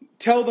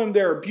 tell them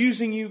they're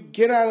abusing you,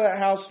 get out of that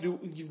house,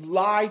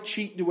 lie,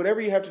 cheat, do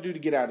whatever you have to do to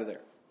get out of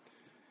there.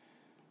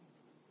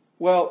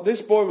 Well,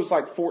 this boy was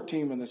like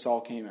 14 when this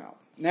all came out.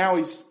 Now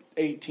he's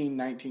 18,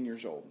 19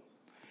 years old.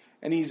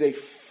 And he's a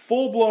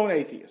full-blown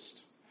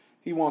atheist.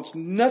 He wants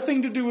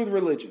nothing to do with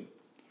religion.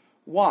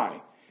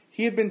 Why?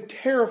 He had been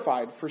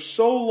terrified for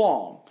so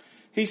long.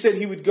 He said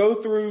he would go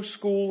through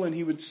school and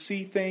he would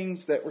see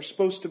things that were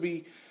supposed to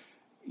be,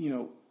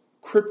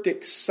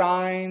 cryptic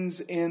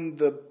signs in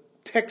the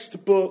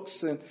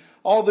textbooks and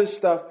all this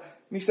stuff.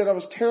 And he said, I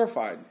was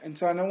terrified. And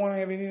so I don't want to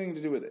have anything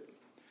to do with it.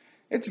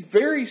 It's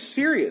very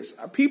serious.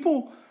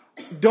 People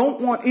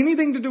don't want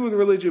anything to do with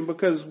religion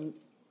because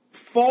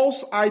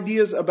false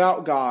ideas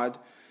about God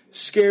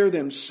scare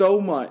them so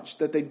much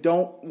that they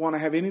don't want to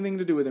have anything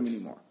to do with him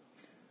anymore.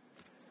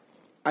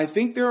 I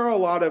think there are a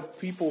lot of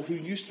people who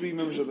used to be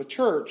members of the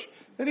church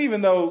that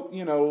even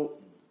though,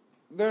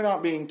 they're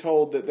not being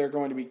told that they're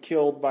going to be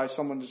killed by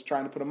someone just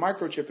trying to put a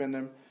microchip in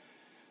them,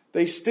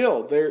 they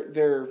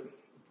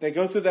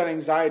go through that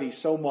anxiety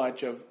so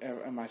much of,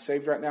 am I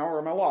saved right now or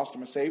am I lost?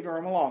 Am I saved or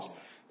am I lost?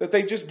 That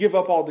they just give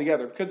up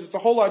altogether. Because it's a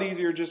whole lot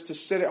easier just to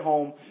sit at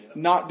home,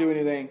 not do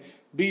anything,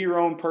 be your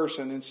own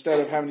person instead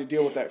of having to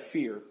deal with that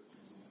fear.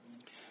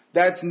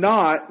 That's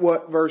not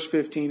what verse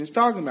 15 is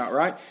talking about,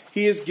 right?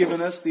 He has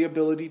given us the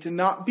ability to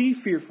not be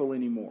fearful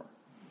anymore.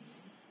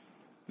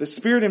 The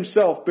Spirit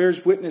himself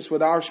bears witness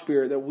with our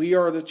spirit that we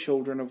are the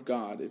children of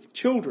God. If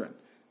children,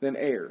 then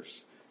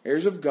heirs.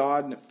 Heirs of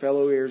God and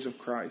fellow heirs of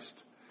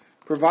Christ.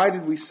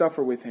 Provided we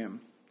suffer with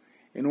him,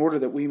 in order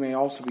that we may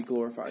also be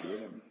glorified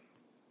with him.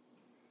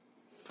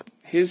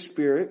 His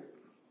Spirit,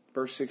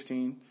 verse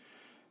 16,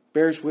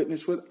 bears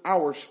witness with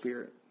our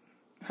spirit.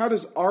 How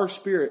does our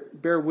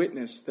spirit bear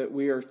witness that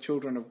we are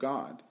children of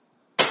God?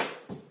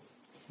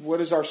 What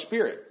is our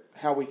spirit?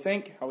 How we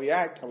think, how we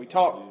act, how we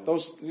talk,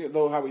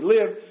 how we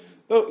live.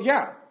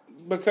 Yeah,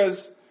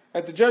 because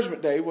at the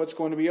judgment day, what's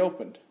going to be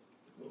opened?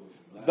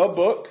 The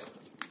book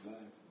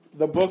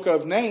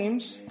of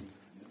names,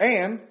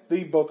 and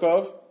the book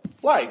of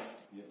life,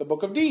 the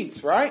book of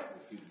deeds, right?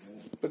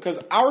 Because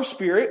our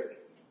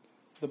spirit,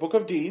 the book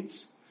of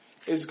deeds,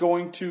 is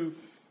going to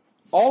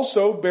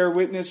also bear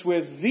witness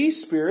with the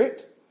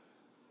Spirit,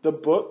 the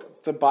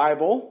book, the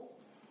Bible,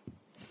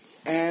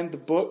 and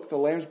the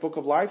Lamb's Book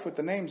of Life with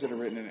the names that are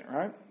written in it,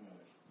 right?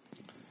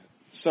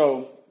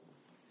 So,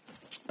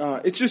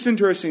 it's just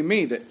interesting to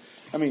me that,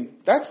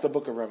 that's the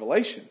book of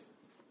Revelation.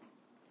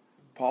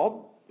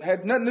 Paul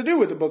had nothing to do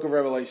with the book of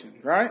Revelation,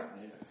 right?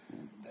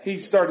 He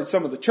started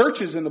some of the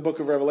churches in the book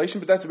of Revelation,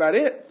 but that's about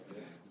it.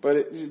 But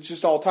it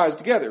just all ties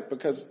together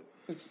because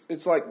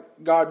it's like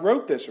God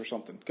wrote this or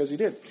something, because he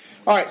did.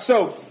 All right,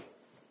 so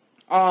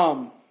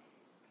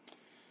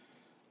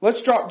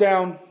let's drop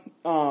down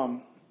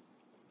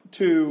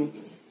to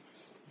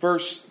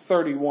verse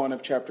 31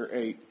 of chapter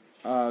 8.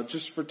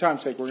 Just for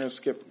time's sake, we're going to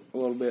skip a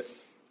little bit.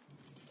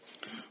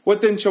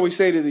 What then shall we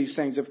say to these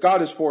things? If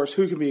God is for us,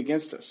 who can be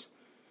against us?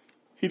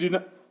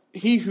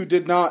 He who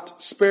did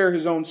not spare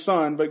his own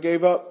son, but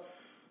gave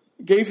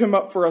him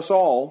up for us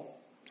all,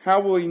 how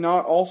will he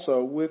not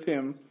also with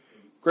him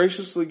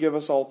graciously give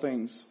us all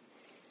things?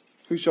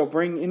 Who shall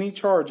bring any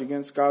charge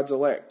against God's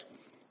elect,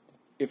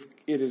 if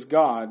it is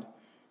God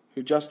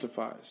who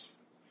justifies?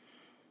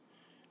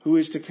 Who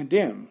is to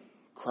condemn?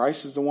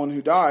 Christ is the one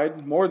who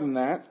died, more than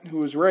that, who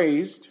was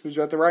raised, who's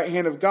at the right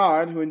hand of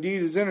God, who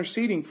indeed is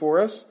interceding for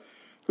us.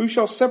 Who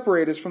shall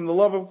separate us from the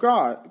love of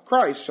God?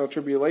 Christ, shall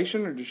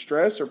tribulation or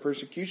distress or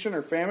persecution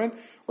or famine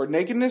or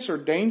nakedness or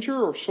danger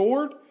or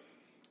sword?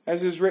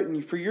 As is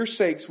written, for your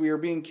sakes we are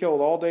being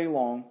killed all day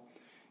long,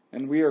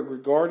 and we are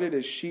regarded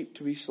as sheep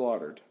to be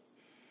slaughtered.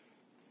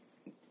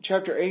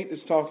 Chapter 8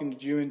 is talking to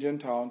Jew and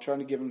Gentile and trying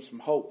to give them some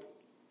hope.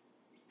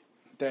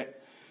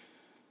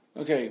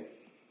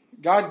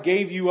 God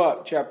gave you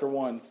up, chapter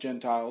 1,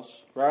 Gentiles,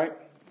 right?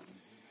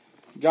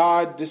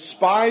 God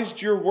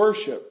despised your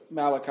worship,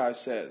 Malachi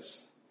says.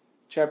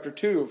 Chapter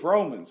 2 of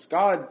Romans.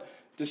 God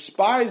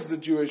despised the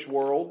Jewish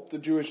world, the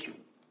Jewish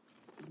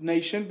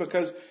nation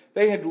because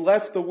they had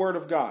left the Word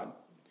of God.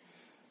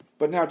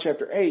 But now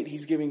chapter 8,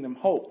 he's giving them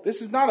hope.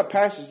 This is not a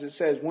passage that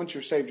says, once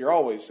you're saved, you're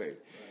always saved.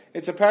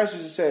 It's a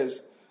passage that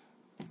says,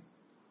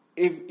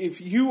 if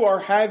you are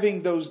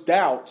having those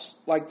doubts,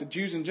 like the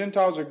Jews and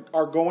Gentiles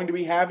are going to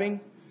be having,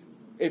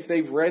 if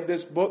they've read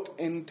this book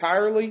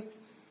entirely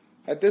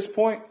at this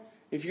point,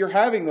 if you're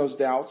having those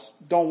doubts,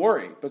 don't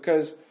worry,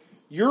 because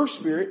your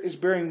spirit is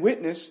bearing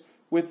witness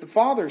with the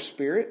Father's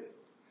Spirit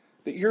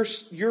that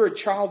you're a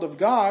child of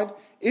God.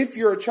 If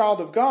you're a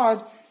child of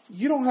God,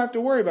 you don't have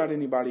to worry about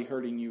anybody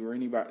hurting you or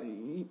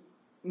anybody,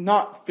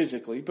 not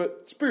physically,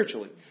 but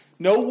spiritually.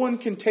 No one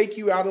can take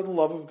you out of the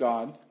love of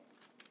God.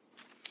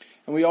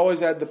 And we always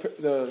had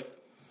the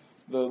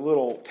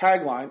little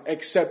tagline,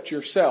 "Accept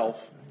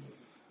yourself."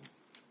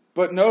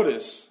 But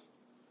notice,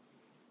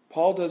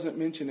 Paul doesn't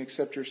mention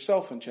 "accept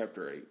yourself" in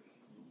chapter 8.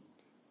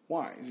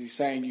 Why? Is he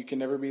saying you can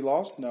never be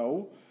lost?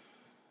 No.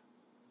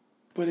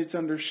 But it's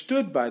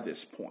understood by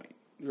this point,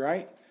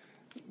 right?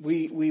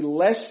 We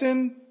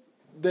lessen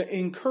the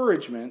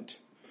encouragement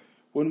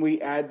when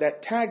we add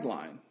that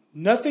tagline.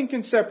 Nothing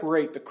can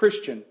separate the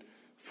Christian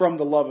from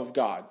the love of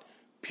God.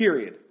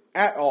 Period.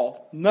 At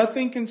all.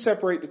 Nothing can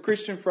separate the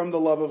Christian from the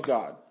love of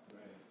God.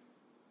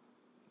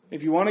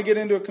 If you want to get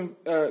into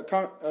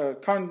a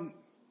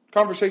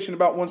conversation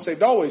about once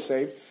saved, always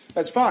saved,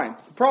 that's fine.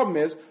 The problem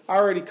is, I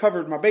already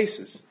covered my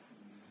bases.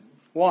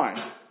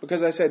 Why?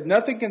 Because I said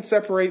nothing can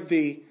separate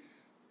the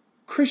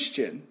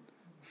Christian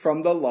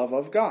from the love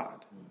of God.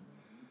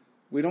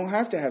 We don't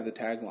have to have the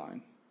tagline.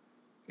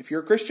 If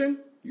you're a Christian,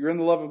 you're in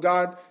the love of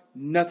God,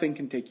 nothing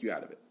can take you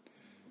out of it.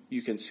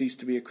 You can cease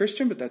to be a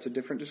Christian, but that's a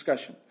different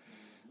discussion.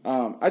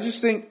 I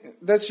just think,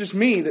 that's just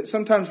me, that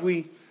sometimes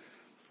we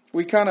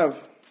kind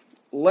of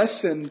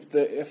lessen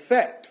the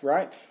effect,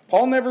 right?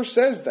 Paul never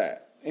says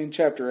that in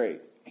chapter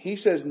 8. He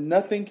says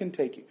nothing can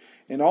take you.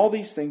 In all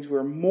these things,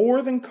 we're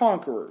more than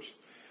conquerors.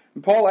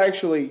 And Paul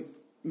actually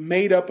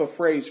made up a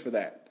phrase for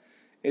that.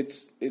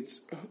 It's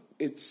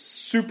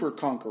super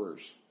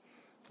conquerors.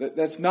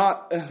 That's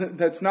not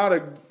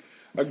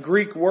a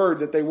Greek word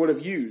that they would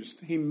have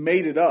used. He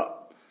made it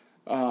up.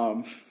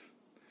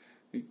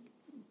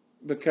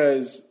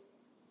 Because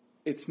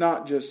it's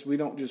not just, we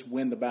don't just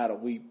win the battle.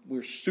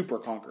 We're super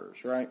conquerors,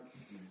 right?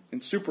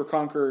 And super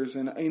conquerors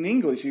in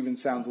English even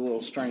sounds a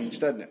little strange,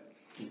 doesn't it?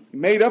 He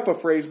made up a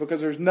phrase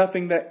because there's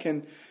nothing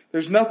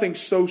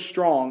so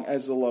strong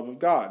as the love of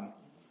God.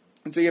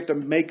 And so you have to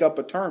make up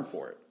a term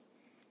for it.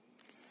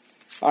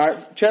 All right,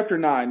 chapter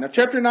 9. Now,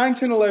 chapter 9,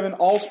 10, 11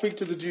 all speak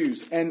to the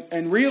Jews.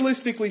 And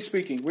realistically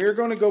speaking, we're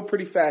going to go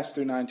pretty fast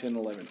through 9, 10,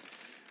 11.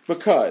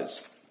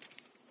 Because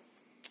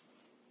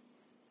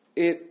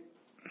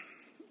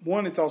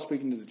it's all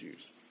speaking to the Jews.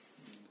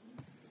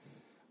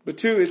 But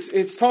two,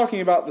 it's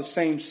talking about the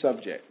same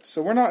subject.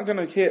 So we're not going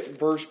to hit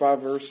verse by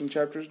verse in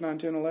chapters 9,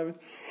 10, 11.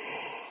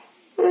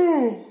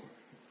 Oh.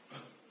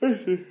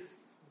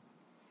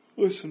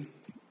 Listen.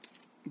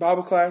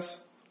 Bible class,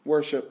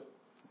 worship,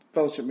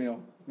 fellowship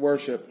meal,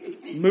 worship.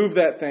 Move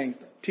that thing.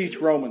 Teach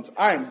Romans.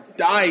 I am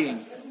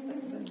dying.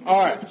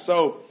 All right.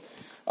 So,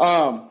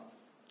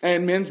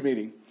 and men's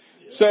meeting.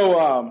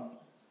 So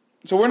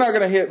we're not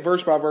going to hit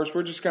verse by verse.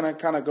 We're just going to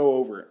kind of go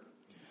over it.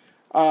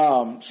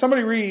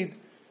 Somebody read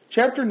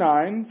chapter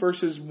 9,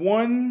 verses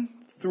 1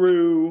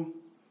 through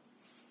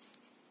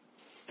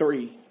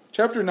 3.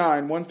 Chapter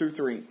 9, 1 through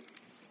 3.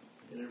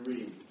 And it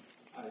reads,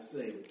 I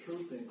say the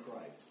truth in Christ.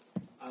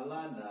 I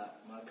lie not,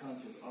 my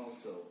conscience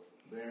also,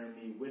 bearing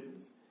me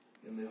witness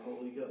in the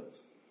Holy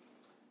Ghost,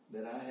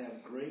 that I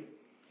have great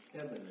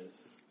heaviness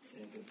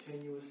and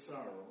continuous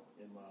sorrow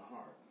in my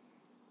heart.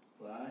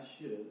 For I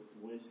should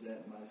wish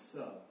that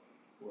myself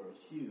were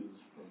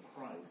accused from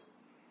Christ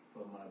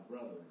for my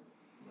brother,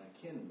 my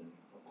kinsman,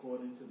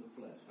 according to the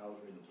flesh. I was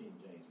reading King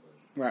James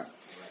Version. Right.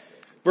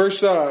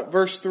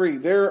 Verse 3,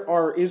 they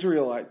are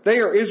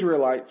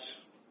Israelites,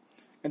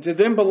 and to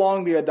them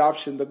belong the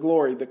adoption, the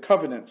glory, the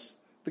covenants,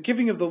 the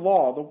giving of the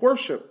law, the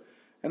worship,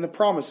 and the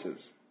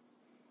promises.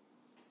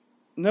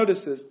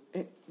 Notice this.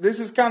 This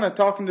is kind of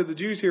talking to the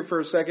Jews here for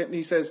a second, and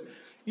he says,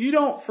 you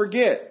don't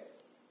forget,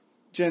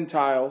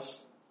 Gentiles,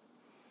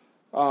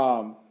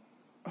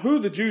 who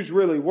the Jews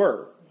really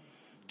were.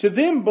 To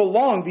them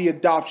belong the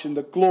adoption,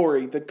 the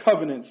glory, the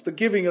covenants, the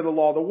giving of the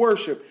law, the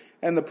worship,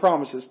 and the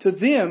promises. To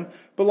them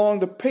belong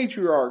the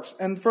patriarchs,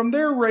 and from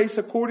their race,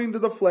 according to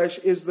the flesh,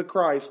 is the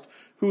Christ,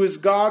 who is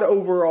God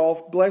over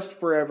all, blessed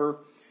forever.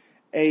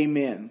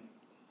 Amen.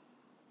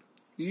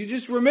 You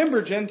just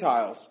remember,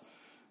 Gentiles.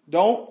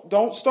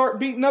 Don't start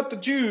beating up the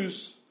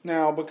Jews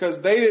now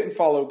because they didn't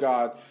follow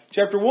God.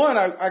 Chapter 1,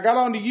 I got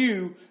onto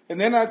you, and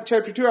then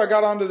chapter 2, I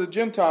got onto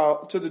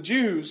the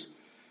Jews.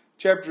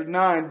 Chapter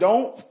 9,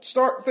 don't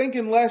start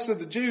thinking less of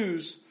the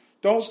Jews.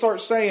 Don't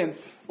start saying,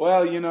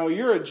 well,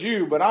 you're a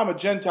Jew, but I'm a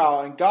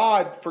Gentile, and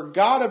God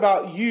forgot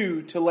about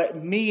you to let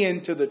me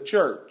into the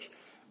church.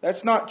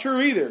 That's not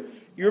true either.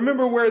 You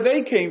remember where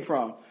they came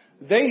from.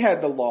 They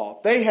had the law.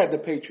 They had the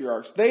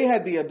patriarchs. They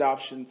had the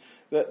adoption.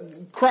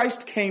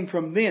 Christ came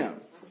from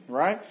them,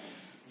 right?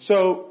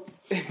 So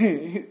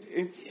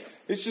it's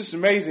It's just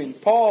amazing.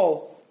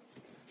 Paul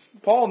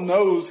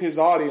knows his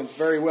audience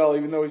very well,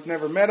 even though he's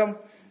never met them.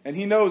 And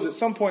he knows at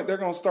some point they're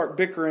going to start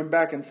bickering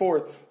back and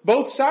forth.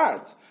 Both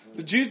sides.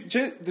 The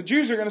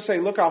Jews are going to say,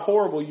 look how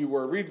horrible you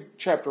were. Read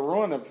chapter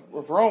 1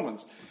 of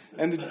Romans.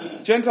 And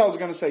the Gentiles are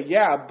going to say,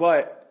 yeah,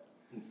 but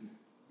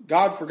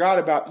God forgot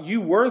about you.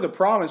 Were the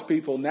promised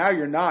people. Now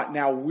you're not.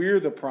 Now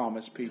we're the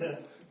promised people.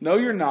 No,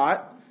 you're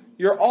not.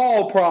 You're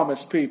all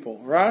promised people,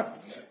 right?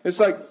 It's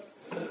like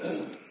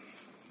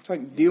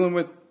dealing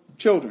with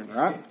children,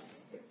 right?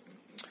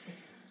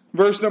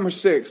 Verse number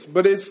 6,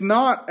 but it's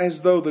not as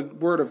though the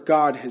word of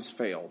God has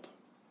failed.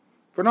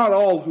 For not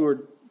all who are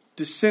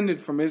descended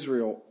from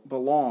Israel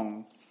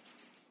belong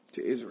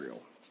to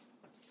Israel.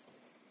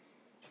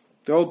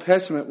 The Old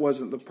Testament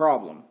wasn't the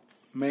problem.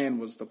 Man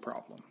was the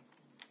problem.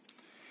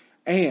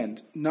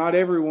 And not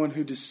everyone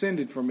who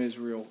descended from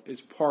Israel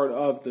is part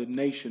of the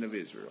nation of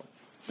Israel.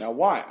 Now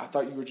why? I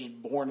thought you were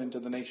just born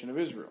into the nation of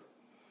Israel.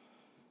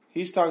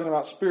 He's talking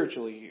about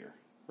spiritually here,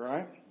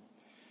 right?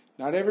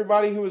 Not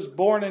everybody who was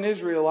born an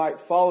Israelite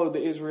followed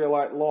the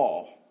Israelite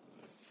law.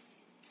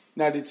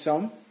 Now, did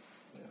some?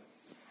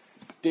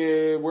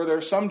 Were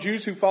there some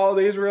Jews who followed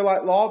the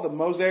Israelite law, the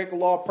Mosaic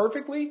law,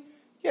 perfectly?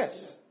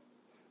 Yes.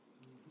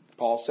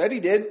 Paul said he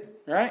did,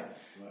 right?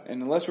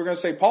 And unless we're going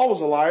to say Paul was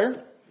a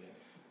liar,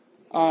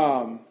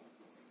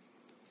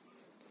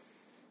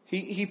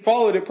 he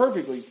followed it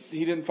perfectly.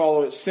 He didn't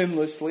follow it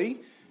sinlessly,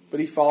 but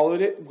he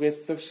followed it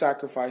with the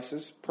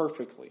sacrifices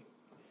perfectly.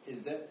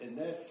 And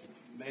that's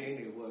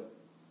mainly what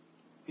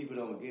people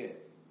don't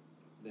get,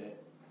 that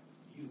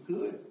you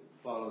could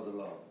follow the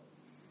law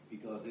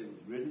because it was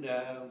written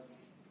down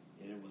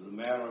and it was a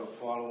matter of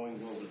following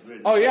what was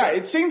written down. Yeah,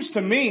 it seems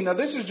to me, now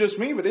this is just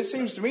me, but it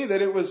seems to me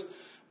that it was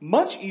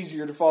much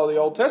easier to follow the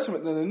Old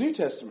Testament than the New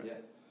Testament.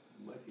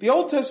 Yeah, the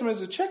Old Testament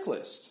is a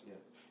checklist. Yeah.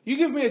 You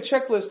give me a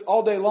checklist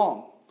all day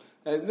long.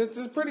 It's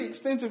a pretty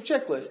extensive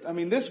checklist. I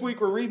mean, this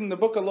week we're reading the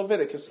book of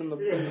Leviticus, and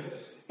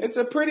it's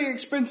a pretty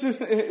extensive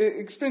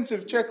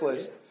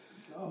checklist. Yeah.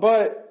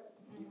 But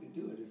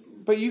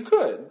you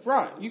could,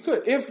 right? You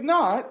could. If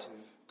not,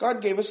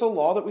 God gave us a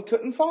law that we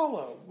couldn't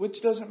follow,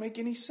 which doesn't make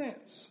any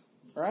sense,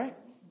 right?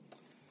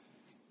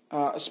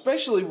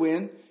 Especially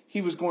when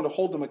he was going to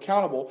hold them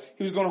accountable.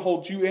 He was going to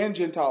hold Jew and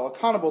Gentile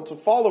accountable to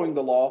following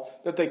the law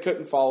that they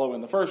couldn't follow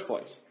in the first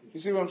place. You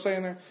see what I'm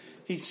saying there?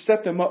 He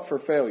set them up for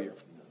failure.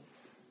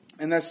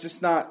 And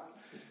that's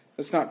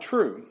not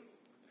true.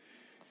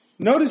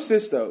 Notice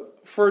this though.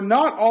 For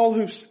not all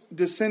who've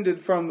descended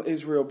from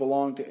Israel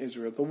belong to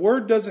Israel. The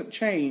word doesn't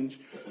change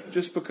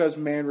just because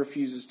man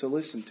refuses to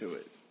listen to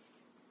it.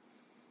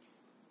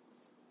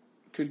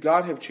 Could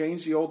God have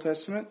changed the Old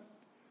Testament?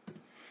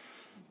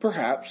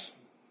 Perhaps.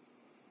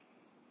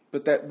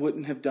 But that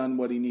wouldn't have done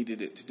what he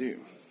needed it to do.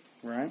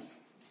 Right?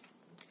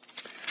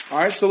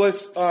 Alright, so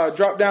let's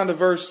drop down to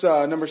verse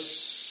number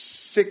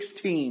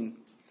 16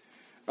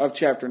 of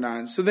chapter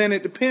 9. So then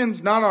it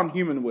depends not on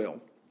human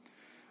will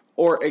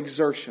or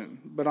exertion,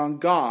 but on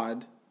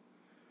God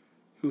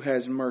who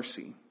has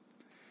mercy.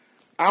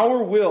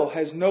 Our will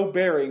has no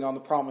bearing on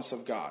the promise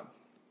of God.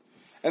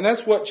 And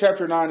that's what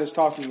chapter 9 is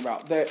talking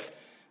about. That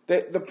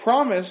the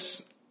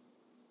promise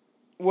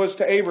was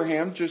to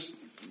Abraham, just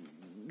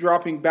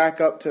dropping back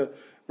up to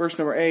verse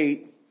number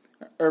 8,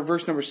 or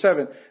verse number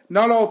 7.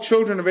 Not all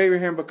children of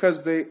Abraham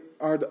because they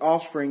are the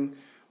offspring,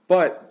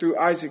 but through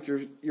Isaac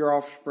your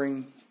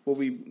offspring will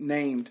be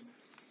named.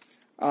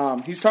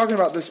 He's talking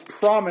about this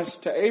promise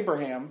to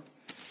Abraham.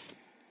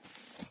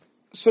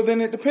 So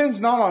then it depends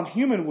not on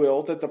human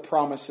will that the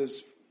promise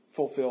is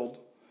fulfilled,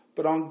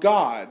 but on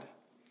God.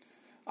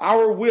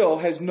 Our will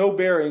has no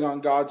bearing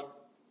on God's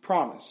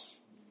promise.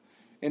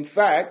 In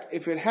fact,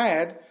 if it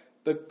had,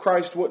 the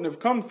Christ wouldn't have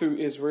come through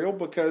Israel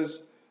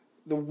because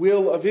the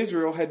will of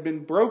Israel had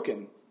been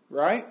broken,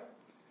 right?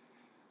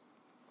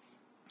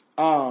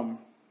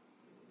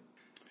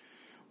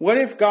 What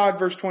if God,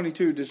 verse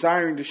 22,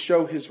 desiring to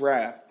show his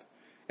wrath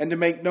and to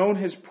make known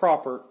his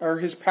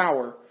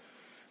power,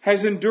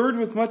 has endured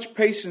with much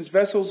patience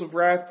vessels of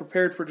wrath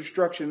prepared for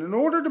destruction, in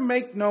order to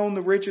make known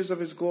the riches of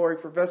his glory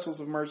for vessels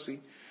of mercy,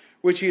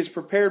 which he has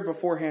prepared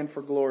beforehand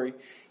for glory,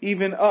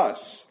 even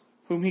us,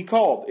 whom he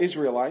called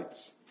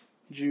Israelites,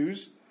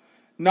 Jews,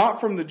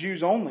 not from the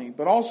Jews only,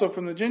 but also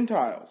from the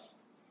Gentiles.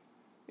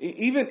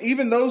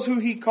 Even those who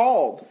he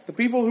called, the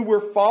people who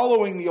were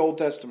following the Old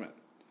Testament.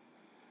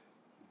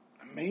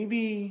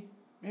 Maybe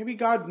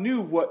God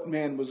knew what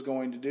man was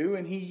going to do,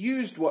 and he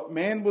used what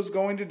man was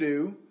going to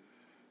do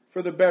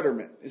for the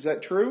betterment. Is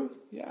that true?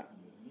 Yeah.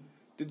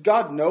 Did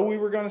God know we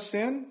were going to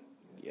sin?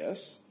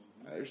 Yes.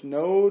 There's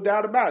no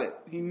doubt about it.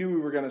 He knew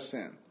we were going to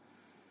sin.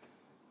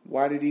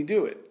 Why did he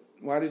do it?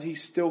 Why did he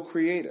still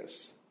create us?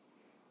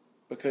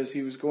 Because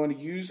he was going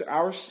to use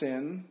our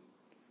sin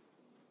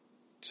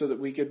so that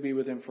we could be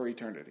with him for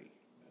eternity.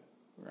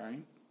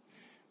 Right?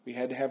 We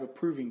had to have a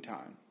proving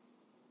time.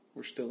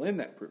 We're still in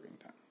that proving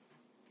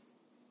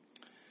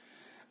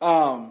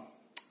time.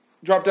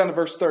 Drop down to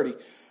verse 30.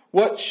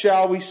 What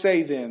shall we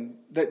say then?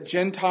 That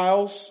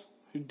Gentiles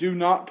who do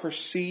not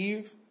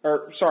perceive,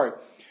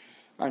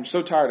 I'm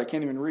so tired I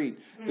can't even read.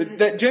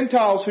 That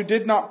Gentiles who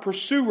did not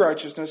pursue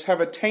righteousness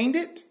have attained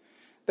it.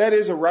 That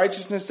is a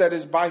righteousness that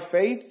is by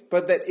faith.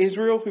 But that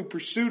Israel who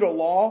pursued a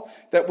law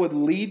that would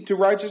lead to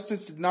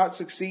righteousness did not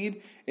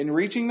succeed in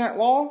reaching that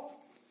law.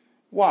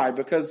 Why?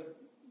 Because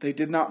they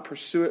did not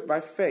pursue it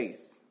by faith,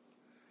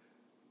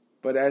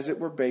 but as it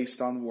were based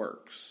on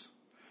works.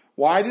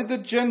 Why did the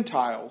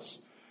Gentiles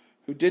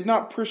who did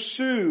not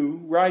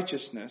pursue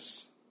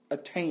righteousness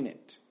attain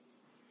it?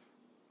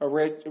 A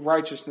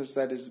righteousness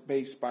that is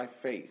based by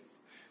faith.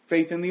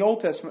 Faith in the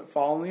Old Testament,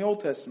 fall in the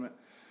Old Testament.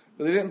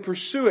 But they didn't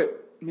pursue it,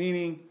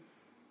 meaning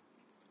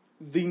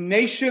the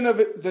nation of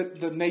it,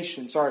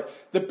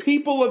 the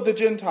people of the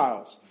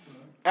Gentiles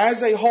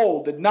as a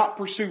whole did not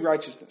pursue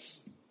righteousness.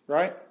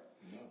 Right?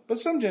 No. But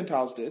some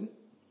Gentiles did.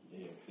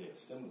 Yeah,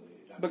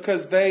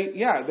 because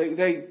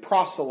they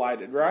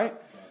proselyted, right?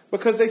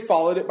 Because they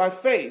followed it by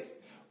faith.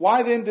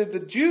 Why then did the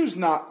Jews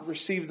not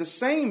receive the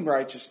same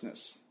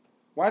righteousness?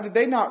 Why did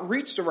they not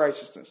reach the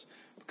righteousness?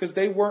 Because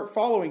they weren't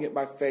following it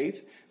by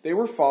faith. They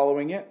were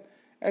following it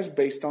as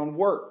based on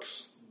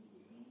works.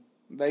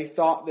 They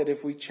thought that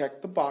if we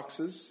check the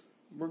boxes,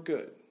 we're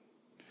good.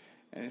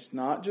 And it's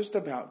not just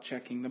about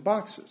checking the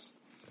boxes.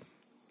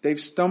 They've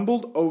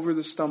stumbled over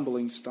the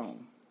stumbling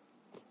stone.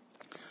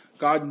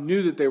 God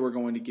knew that they were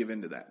going to give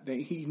into that.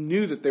 He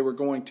knew that they were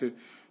going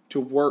to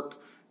work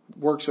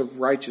works of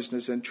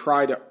righteousness and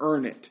try to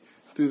earn it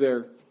through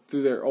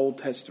their Old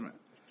Testament.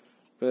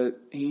 But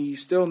he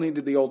still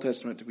needed the Old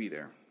Testament to be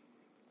there.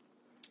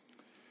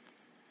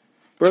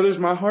 Brothers,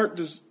 my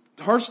heart's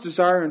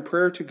desire and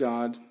prayer to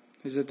God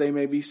is that they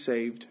may be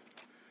saved.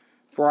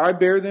 For I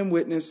bear them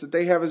witness that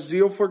they have a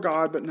zeal for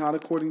God, but not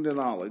according to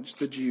knowledge,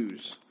 the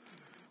Jews.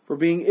 For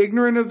being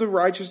ignorant of the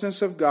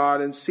righteousness of God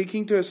and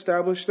seeking to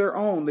establish their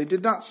own, they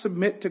did not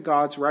submit to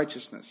God's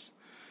righteousness.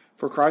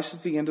 For Christ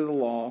is the end of the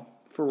law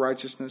for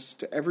righteousness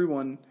to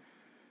everyone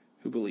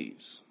who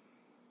believes.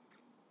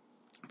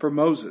 For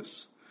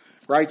Moses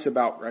writes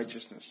about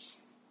righteousness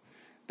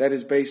that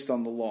is based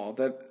on the law,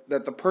 that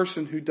the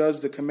person who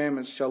does the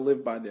commandments shall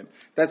live by them.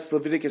 That's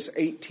Leviticus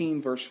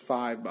 18 verse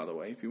 5, by the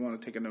way, if you want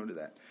to take a note of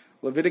that.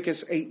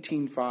 Leviticus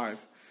 18:5.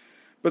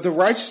 But the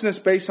righteousness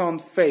based on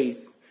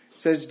faith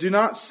says, do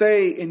not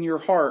say in your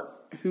heart,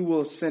 who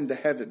will ascend to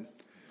heaven?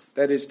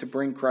 That is to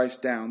bring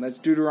Christ down. That's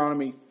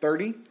Deuteronomy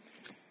 30,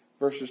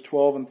 verses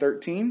 12 and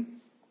 13.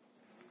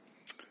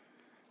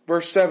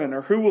 Verse 7,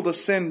 or who will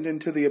descend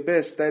into the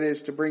abyss? That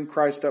is to bring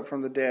Christ up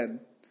from the dead.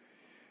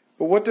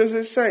 But what does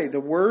it say? The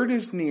word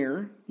is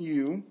near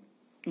you,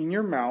 in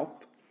your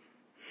mouth.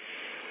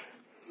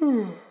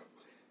 The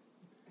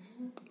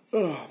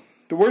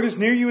word is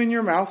near you in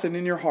your mouth and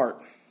in your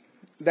heart.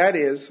 That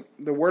is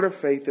the word of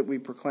faith that we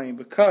proclaim,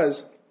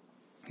 because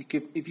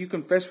if you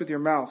confess with your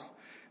mouth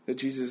that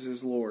Jesus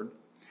is Lord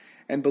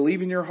and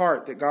believe in your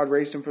heart that God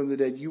raised him from the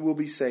dead, you will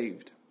be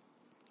saved.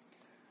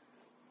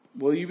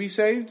 Will you be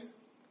saved?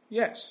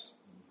 Yes.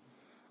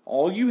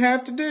 All you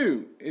have to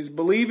do is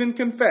believe and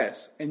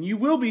confess, and you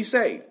will be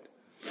saved.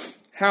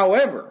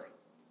 However,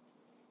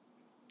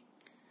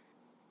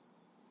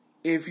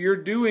 if you're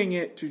doing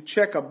it to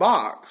check a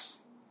box,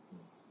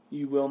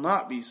 you will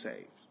not be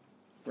saved.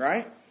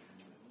 Right?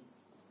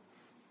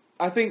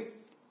 I think,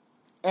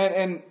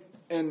 and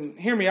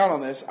hear me out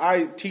on this,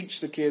 I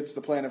teach the kids the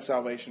plan of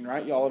salvation,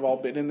 right? Y'all have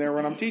all been in there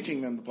when I'm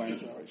teaching them the plan of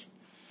salvation.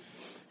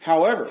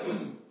 However,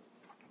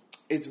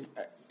 it's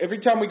every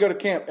time we go to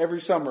camp, every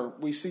summer,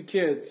 we see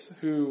kids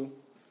who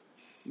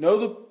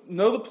know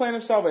the plan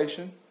of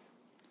salvation,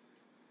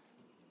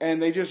 and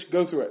they just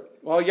go through it.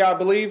 Well, yeah, I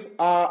believe,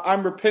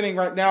 I'm repenting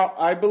right now.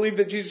 I believe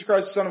that Jesus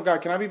Christ is the Son of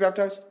God. Can I be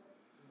baptized?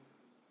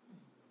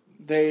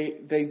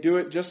 They do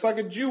it just like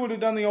a Jew would have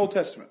done the Old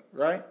Testament,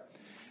 right?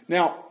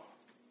 Now,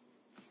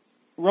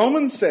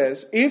 Romans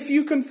says, if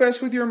you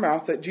confess with your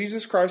mouth that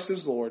Jesus Christ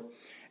is Lord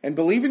and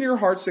believe in your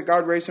hearts that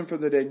God raised him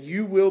from the dead,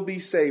 you will be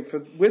saved.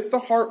 For with the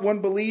heart one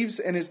believes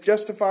and is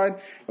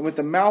justified, and with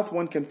the mouth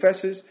one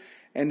confesses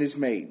and is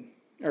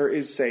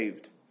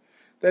saved.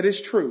 That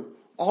is true.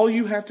 All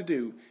you have to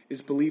do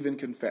is believe and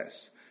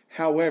confess.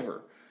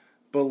 However,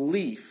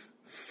 belief,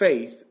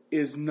 faith,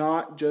 is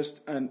not just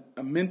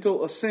a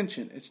mental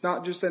ascension. It's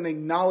not just an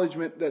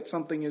acknowledgement that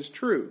something is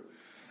true.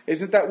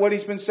 Isn't that what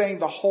he's been saying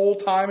the whole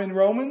time in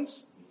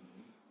Romans?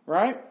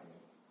 Right?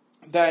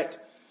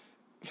 That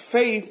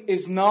faith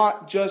is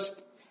not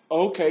just,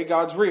 okay,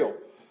 God's real.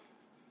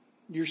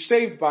 You're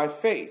saved by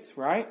faith,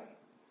 right?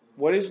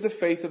 What is the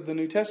faith of the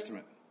New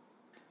Testament?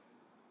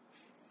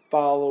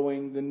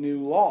 Following the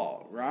new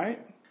law, right?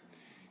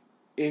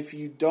 If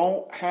you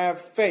don't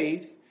have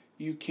faith,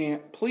 you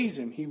can't please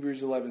him.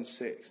 Hebrews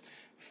 11:6.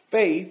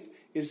 Faith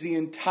is the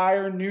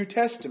entire New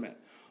Testament.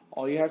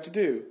 All you have to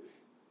do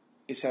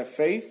is have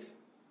faith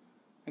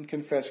and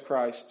confess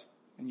Christ,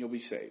 and you'll be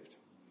saved.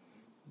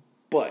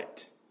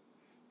 But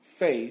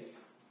faith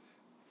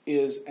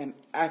is an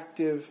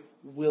active,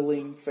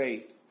 willing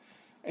faith.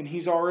 And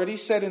he's already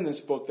said in this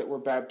book that we're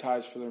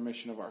baptized for the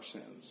remission of our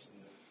sins.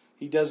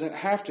 He doesn't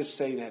have to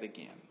say that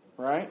again,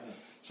 right?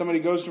 Somebody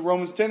goes to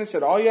Romans 10 and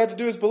said, all you have to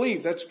do is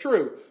believe. That's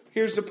true.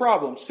 Here's the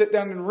problem. Sit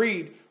down and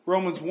read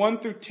Romans 1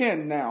 through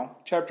 10 now,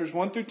 chapters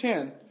 1 through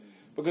 10,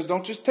 because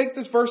don't just take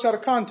this verse out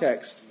of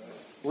context.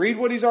 Read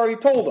what he's already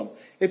told them.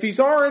 If he's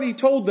already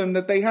told them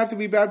that they have to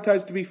be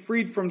baptized to be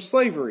freed from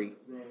slavery,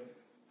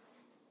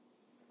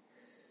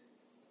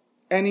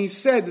 and he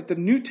said that the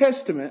New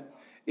Testament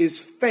is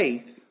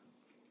faith,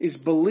 is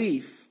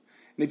belief,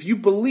 and if you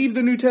believe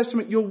the New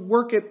Testament, you'll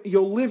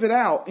live it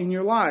out in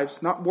your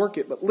lives. Not work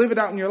it, but live it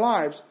out in your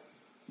lives.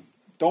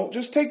 Don't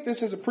just take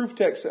this as a proof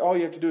text that all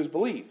you have to do is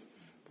believe.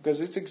 Because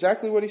it's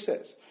exactly what he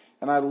says.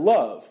 And I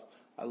love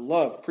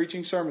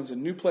preaching sermons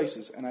in new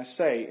places. And I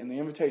say in the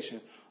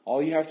invitation,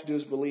 all you have to do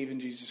is believe in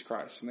Jesus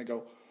Christ. And they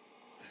go,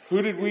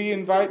 who did we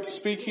invite to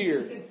speak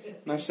here?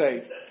 And I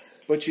say,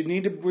 but you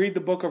need to read the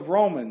book of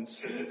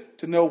Romans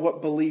to know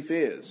what belief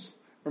is.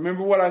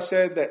 Remember what I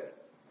said, that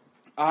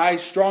I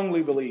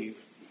strongly believe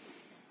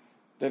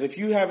that if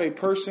you have a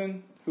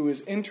person who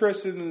is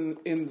interested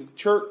in the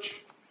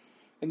church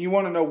and you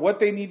want to know what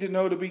they need to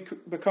know to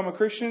become a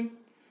Christian,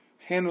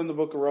 hand them the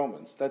book of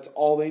Romans. That's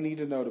all they need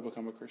to know to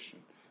become a Christian.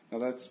 Now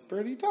that's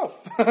pretty tough,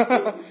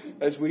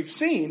 as we've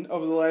seen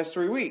over the last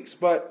 3 weeks.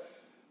 But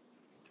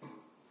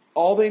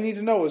all they need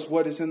to know is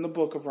what is in the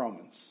book of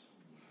Romans.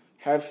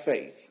 Have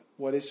faith.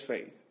 What is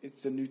faith?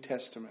 It's the New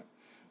Testament.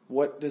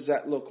 What does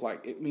that look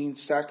like? It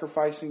means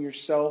sacrificing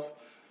yourself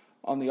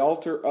on the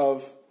altar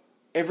of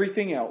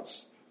everything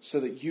else so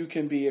that you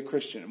can be a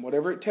Christian,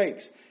 whatever it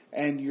takes.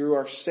 And you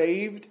are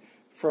saved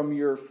from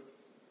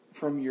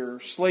your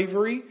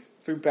slavery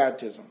through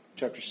baptism,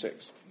 chapter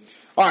 6.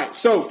 All right,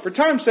 so for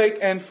time's sake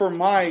and for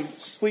my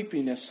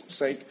sleepiness'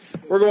 sake,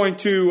 we're going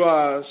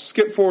to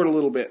skip forward a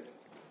little bit.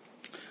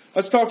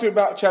 Let's talk to you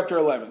about chapter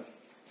 11.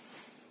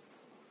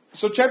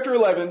 So chapter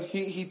 11,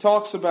 he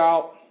talks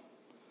about,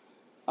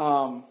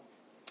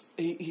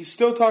 he's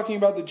still talking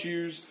about the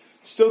Jews,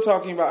 still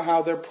talking about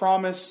how their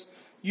promise,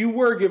 you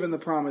were given the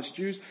promise,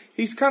 Jews.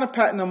 He's kind of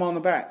patting them on the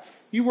back.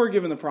 You were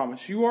given the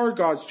promise. You are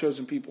God's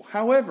chosen people.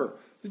 However,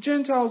 the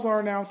Gentiles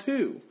are now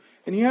too.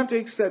 And you have to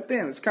accept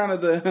them. It's kind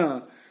of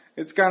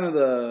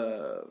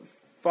the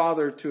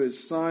father to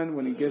his son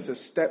when he gets a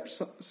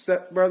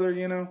step brother,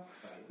 you know.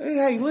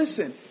 Hey,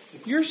 listen,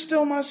 you're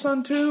still my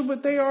son too,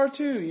 but they are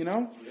too, you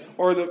know.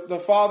 Or the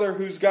father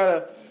who's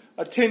got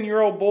a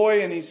 10-year-old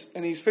boy and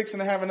he's fixing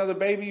to have another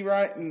baby,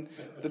 right? And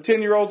the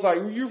 10-year-old's like,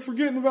 you're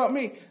forgetting about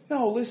me.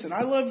 No, listen,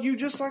 I love you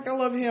just like I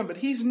love him, but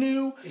he's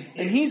new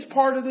and he's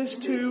part of this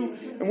too,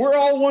 and we're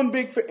all one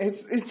big.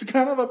 It's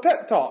kind of a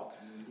pep talk.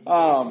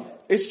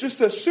 It's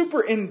just a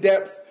super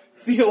in-depth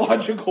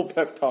theological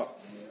pep talk.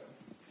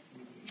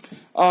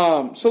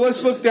 So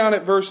let's look down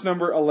at verse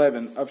number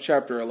 11 of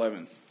chapter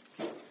 11.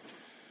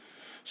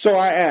 So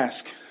I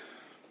ask,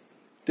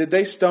 did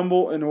they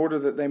stumble in order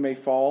that they may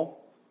fall?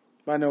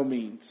 By no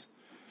means.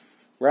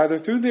 Rather,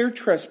 through their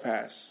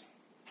trespass,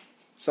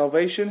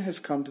 salvation has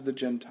come to the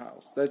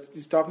Gentiles.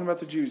 He's talking about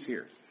the Jews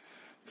here.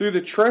 Through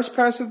the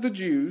trespass of the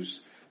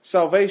Jews,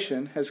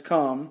 salvation has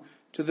come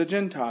to the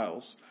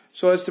Gentiles,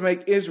 so as to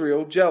make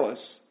Israel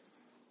jealous.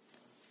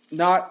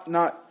 Not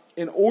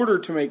in order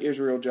to make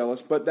Israel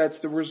jealous, but that's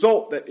the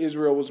result, that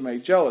Israel was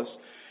made jealous.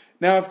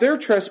 Now, if their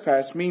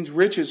trespass means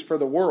riches for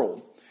the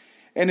world,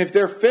 and if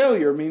their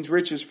failure means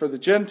riches for the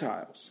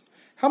Gentiles,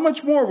 how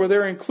much more will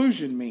their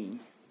inclusion mean?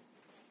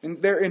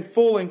 And their in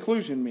full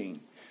inclusion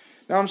mean?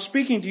 Now, I'm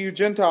speaking to you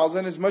Gentiles,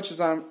 and as much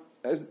as I'm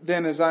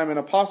an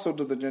apostle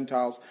to the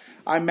Gentiles,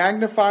 I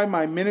magnify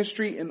my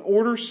ministry in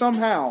order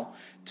somehow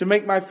to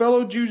make my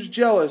fellow Jews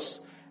jealous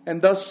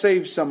and thus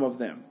save some of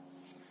them.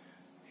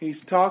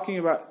 He's talking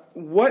about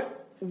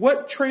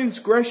what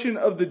transgression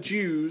of the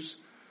Jews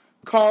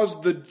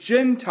caused the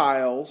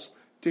Gentiles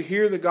to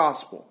hear the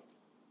gospel.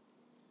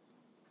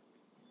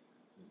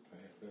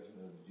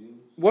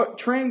 What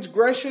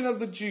transgression of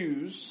the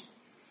Jews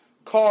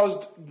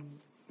caused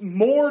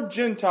more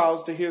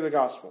Gentiles to hear the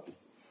gospel?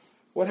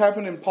 What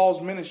happened in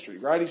Paul's ministry,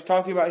 right? He's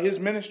talking about his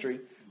ministry.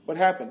 What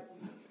happened?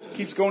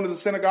 Keeps going to the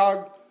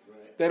synagogue.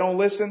 They don't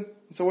listen.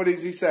 So what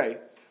does he say?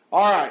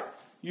 All right,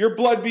 your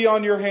blood be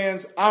on your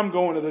hands. I'm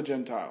going to the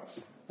Gentiles,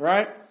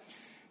 right?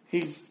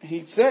 He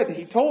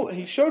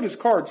showed his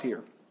cards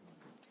here.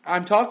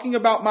 I'm talking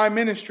about my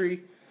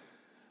ministry.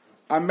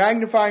 I'm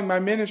magnifying my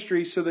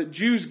ministry so that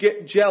Jews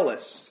get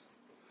jealous.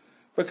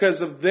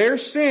 Because of their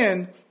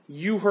sin,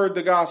 you heard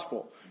the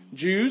gospel.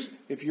 Jews,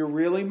 if you're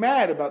really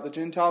mad about the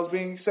Gentiles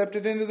being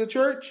accepted into the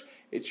church,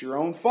 it's your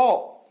own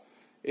fault.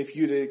 If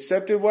you'd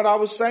accepted what I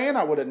was saying,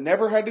 I would have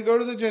never had to go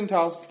to the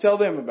Gentiles to tell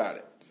them about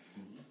it.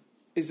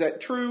 Is that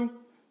true?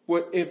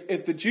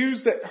 If the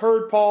Jews that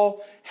heard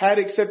Paul had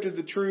accepted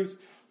the truth,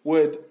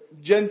 would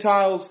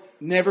Gentiles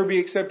never be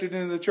accepted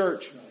into the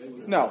church?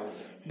 No.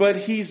 But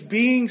he's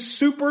being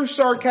super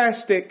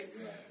sarcastic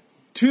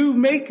to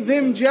make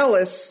them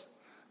jealous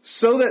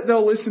so that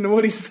they'll listen to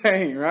what he's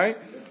saying, right?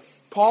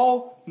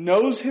 Paul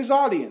knows his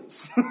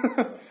audience.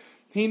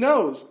 He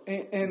knows.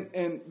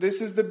 And this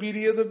is the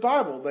beauty of the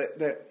Bible,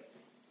 that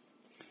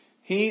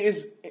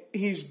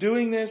he's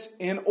doing this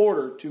in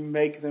order to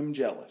make them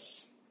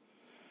jealous.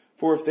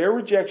 For if their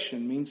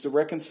rejection means the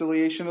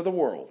reconciliation of the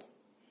world,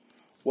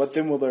 What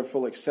then will their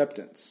full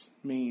acceptance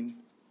mean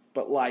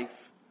but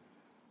life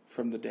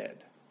from the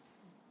dead?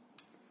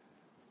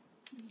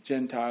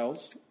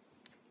 Gentiles,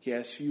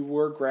 yes, you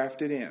were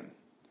grafted in.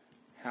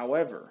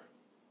 However,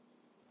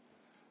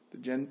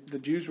 the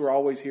Jews were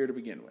always here to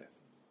begin with.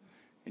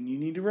 And you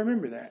need to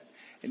remember that.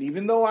 And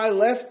even though I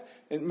left,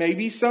 and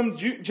maybe some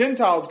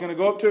Gentile is going to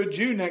go up to a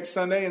Jew next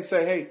Sunday and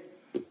say, hey,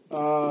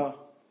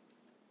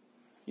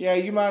 yeah,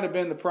 you might have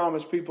been the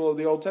promised people of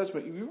the Old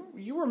Testament.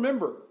 You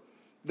remember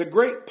the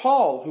great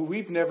Paul, who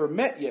we've never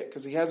met yet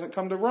because he hasn't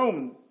come to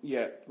Rome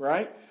yet,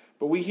 right?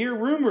 But we hear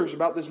rumors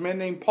about this man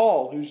named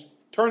Paul who's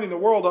turning the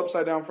world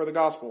upside down for the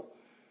gospel.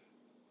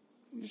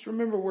 Just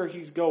remember where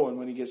he's going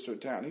when he gets to a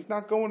town. He's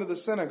not going to the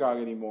synagogue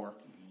anymore.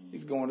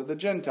 He's going to the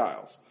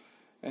Gentiles.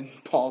 And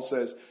Paul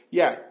says,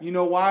 yeah, you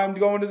know why I'm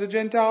going to the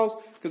Gentiles?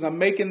 Because I'm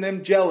making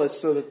them jealous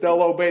so that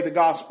they'll obey the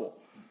gospel.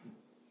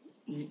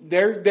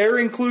 They're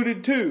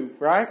included too,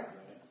 right?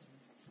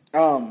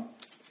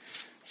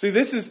 See,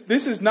 this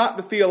is not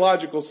the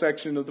theological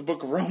section of the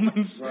book of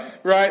Romans,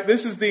 right?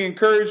 This is the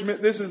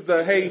encouragement. This is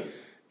the, hey,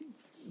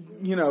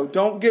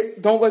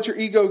 don't let your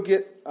ego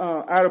get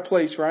out of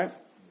place, right?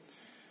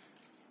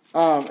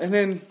 And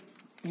then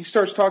he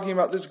starts talking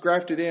about this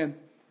grafted in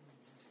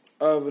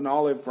of an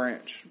olive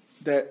branch,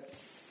 that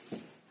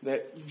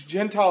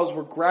Gentiles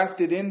were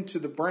grafted into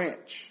the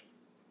branch.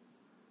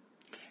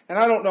 And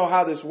I don't know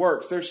how this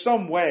works. There's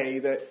some way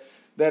that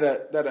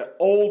an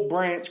old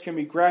branch can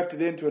be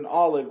grafted into an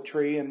olive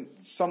tree, and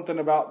something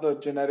about the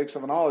genetics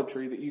of an olive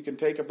tree that you can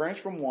take a branch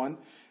from one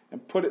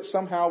and put it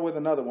somehow with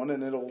another one,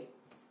 and it'll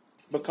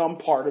become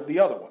part of the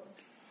other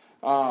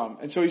one.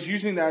 And so he's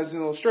using that as an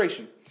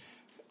illustration.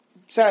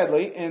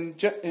 Sadly,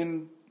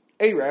 in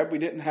Arab, we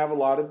didn't have a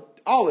lot of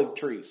olive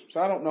trees, so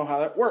I don't know how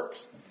that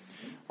works.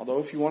 Although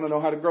if you want to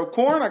know how to grow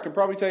corn, I can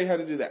probably tell you how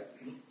to do that.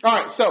 All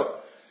right, so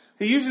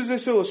he uses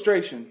this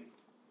illustration,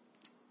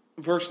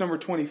 verse number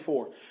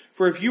 24.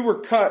 For if you were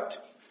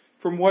cut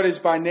from what is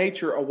by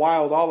nature a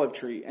wild olive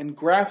tree and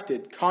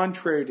grafted,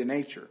 contrary to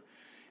nature,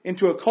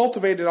 into a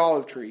cultivated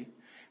olive tree,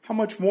 how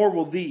much more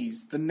will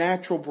these, the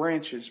natural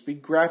branches, be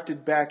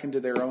grafted back into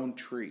their own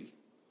tree?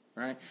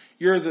 Right?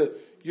 You're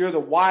the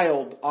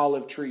wild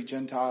olive tree,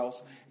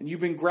 Gentiles, and you've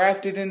been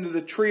grafted into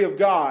the tree of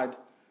God,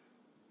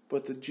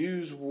 but the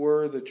Jews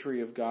were the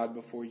tree of God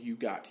before you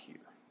got here.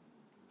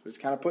 So it's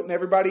kind of putting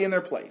everybody in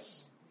their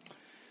place.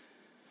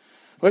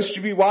 Lest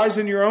you be wise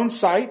in your own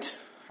sight,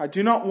 I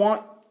do not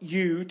want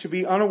you to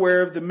be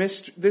unaware of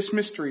this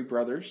mystery,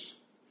 brothers.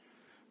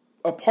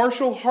 A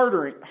partial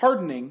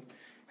hardening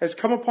has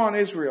come upon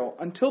Israel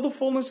until the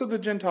fullness of the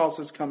Gentiles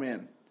has come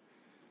in.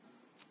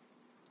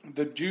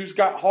 The Jews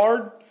got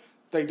hard.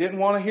 They didn't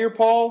want to hear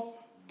Paul.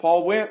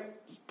 Paul went,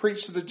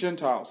 preached to the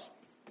Gentiles.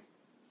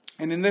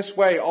 And in this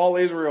way, all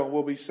Israel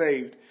will be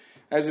saved.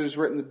 As it is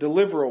written, the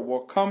deliverer will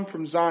come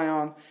from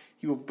Zion.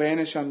 He will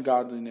banish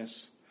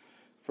ungodliness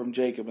from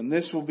Jacob. And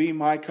this will be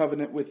my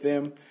covenant with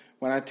them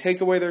when I take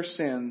away their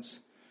sins.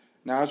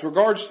 Now, as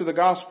regards to the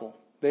gospel,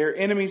 they are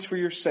enemies for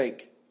your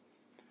sake.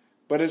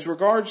 But as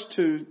regards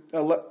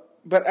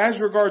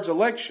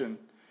election,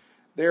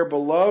 they are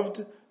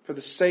beloved for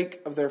the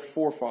sake of their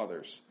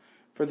forefathers.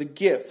 For the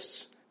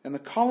gifts and the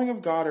calling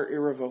of God are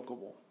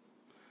irrevocable.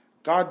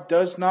 God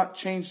does not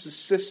change the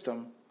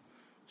system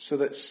so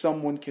that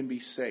someone can be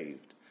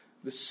saved.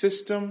 The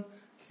system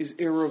is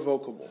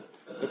irrevocable.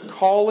 The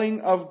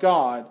calling of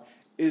God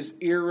is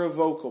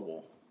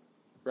irrevocable.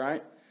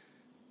 Right?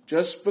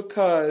 Just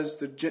because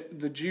the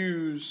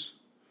Jews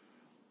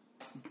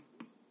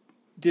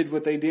did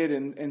what they did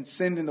and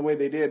sinned in the way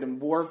they did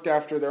and worked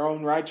after their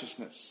own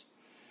righteousness,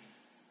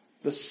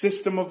 the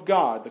system of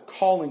God, the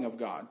calling of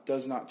God,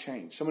 does not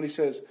change. Somebody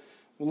says,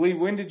 well, Lee,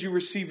 when did you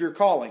receive your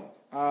calling?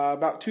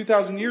 About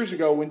 2,000 years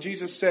ago, when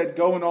Jesus said,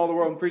 go in all the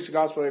world and preach the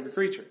gospel to every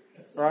creature.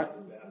 Right?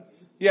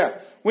 Yeah.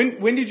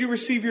 When did you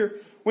receive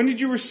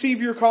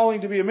your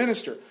calling to be a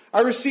minister?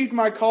 I received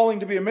my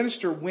calling to be a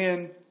minister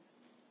when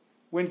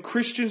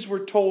Christians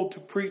were told to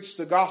preach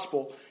the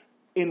gospel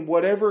in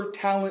whatever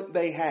talent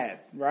they had,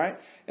 right?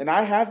 And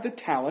I have the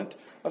talent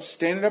of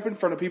standing up in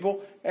front of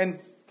people and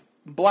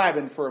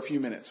blabbing for a few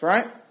minutes,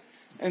 right?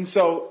 And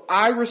so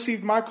I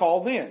received my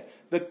call then.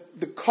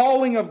 The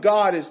calling of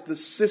God is the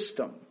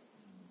system,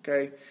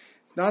 okay?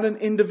 Not an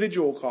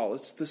individual call,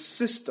 it's the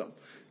system.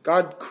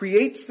 God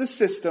creates the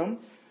system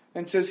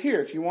and says,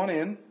 here, if you want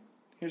in,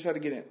 here's how to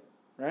get in,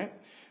 right?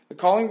 The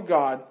calling of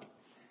God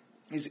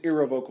is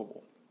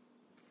irrevocable.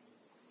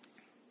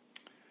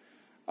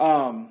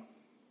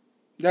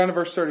 Down to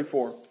verse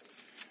 34.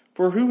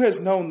 For who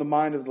has known the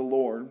mind of the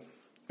Lord,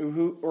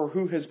 or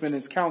who has been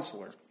his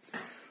counselor,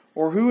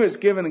 or who has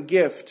given a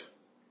gift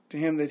to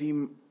him that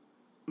he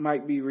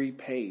might be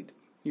repaid?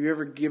 You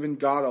ever given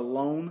God a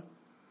loan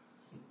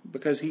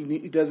because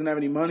he doesn't have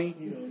any money?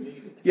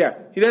 Yeah,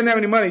 he doesn't have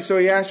any money, so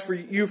he asks for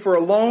you for a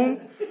loan.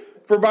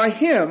 For by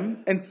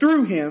him and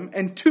through him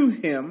and to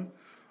him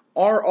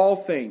are all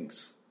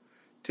things.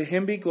 To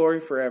him be glory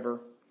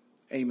forever.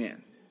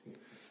 Amen.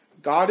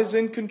 God is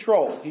in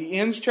control. He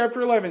ends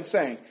chapter 11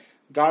 saying,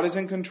 God is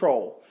in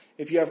control.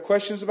 If you have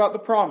questions about the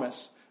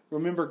promise,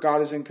 remember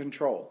God is in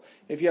control.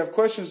 If you have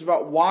questions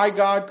about why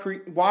God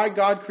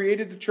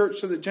created the church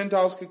so that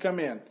Gentiles could come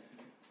in,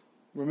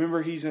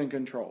 remember He's in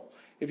control.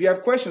 If you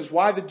have questions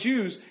why the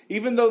Jews,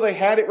 even though they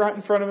had it right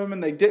in front of them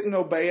and they didn't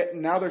obey it,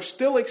 and now they're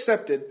still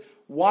accepted,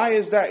 why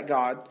is that,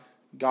 God?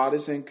 God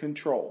is in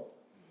control.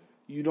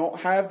 You don't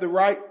have the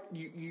right,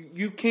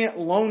 you can't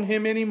loan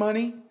Him any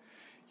money.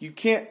 You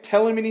can't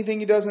tell Him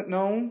anything He doesn't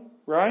know,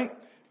 right?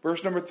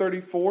 Verse number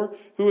 34,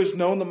 who has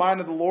known the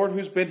mind of the Lord,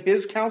 who's been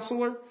His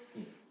counselor?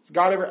 Has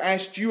God ever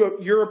asked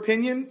you your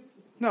opinion?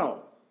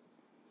 No.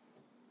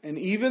 And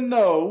even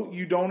though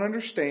you don't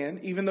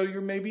understand, even though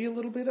you're maybe a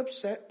little bit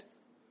upset,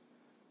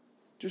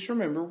 just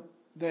remember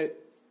that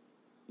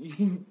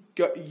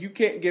you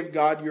can't give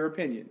God your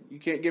opinion. You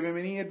can't give Him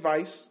any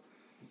advice.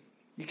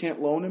 You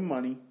can't loan Him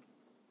money.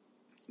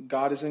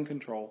 God is in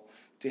control.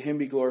 To Him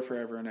be glory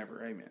forever and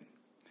ever. Amen.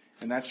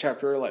 And that's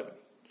chapter 11.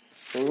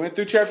 So we went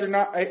through chapter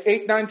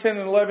 8, 9, 10,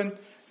 and 11.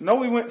 No,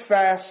 we went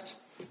fast.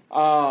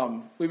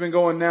 We've been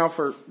going now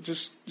for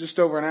just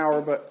over an hour.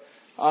 But,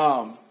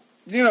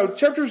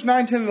 chapters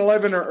 9, 10, and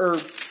 11 are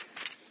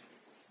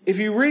if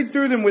you read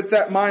through them with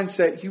that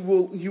mindset, you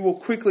will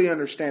quickly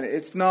understand it.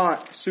 It's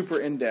not super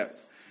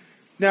in-depth.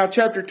 Now,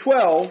 chapter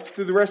 12,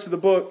 through the rest of the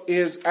book,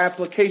 is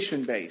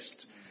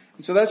application-based.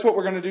 And so that's what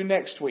we're going to do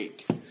next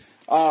week.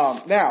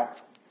 Now,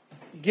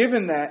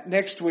 given that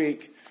next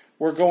week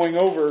we're going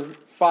over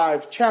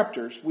 5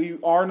 chapters, we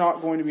are not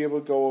going to be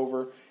able to go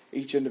over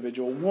each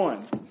individual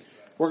one.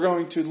 We're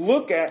going to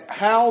look at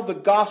how the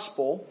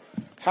gospel,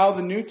 how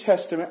the New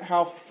Testament,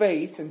 how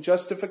faith and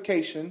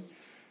justification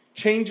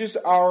changes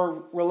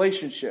our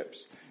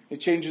relationships.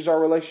 It changes our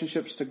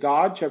relationships to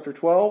God, chapter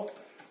 12,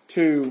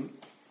 to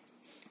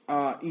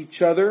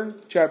each other,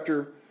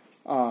 chapter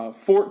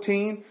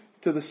 14,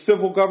 to the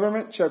civil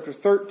government, chapter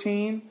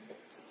 13,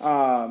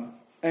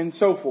 and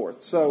so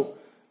forth. So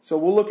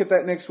we'll look at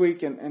that next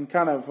week and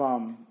kind of,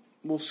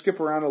 we'll skip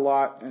around a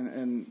lot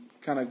and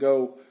kind of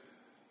go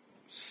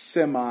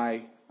semi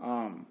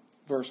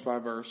verse by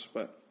verse.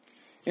 But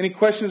any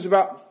questions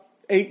about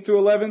 8 through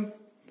 11? You're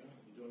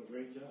doing a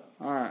great job.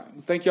 All right.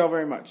 Thank you all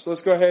very much. So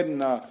let's go ahead and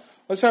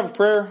let's have a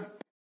prayer.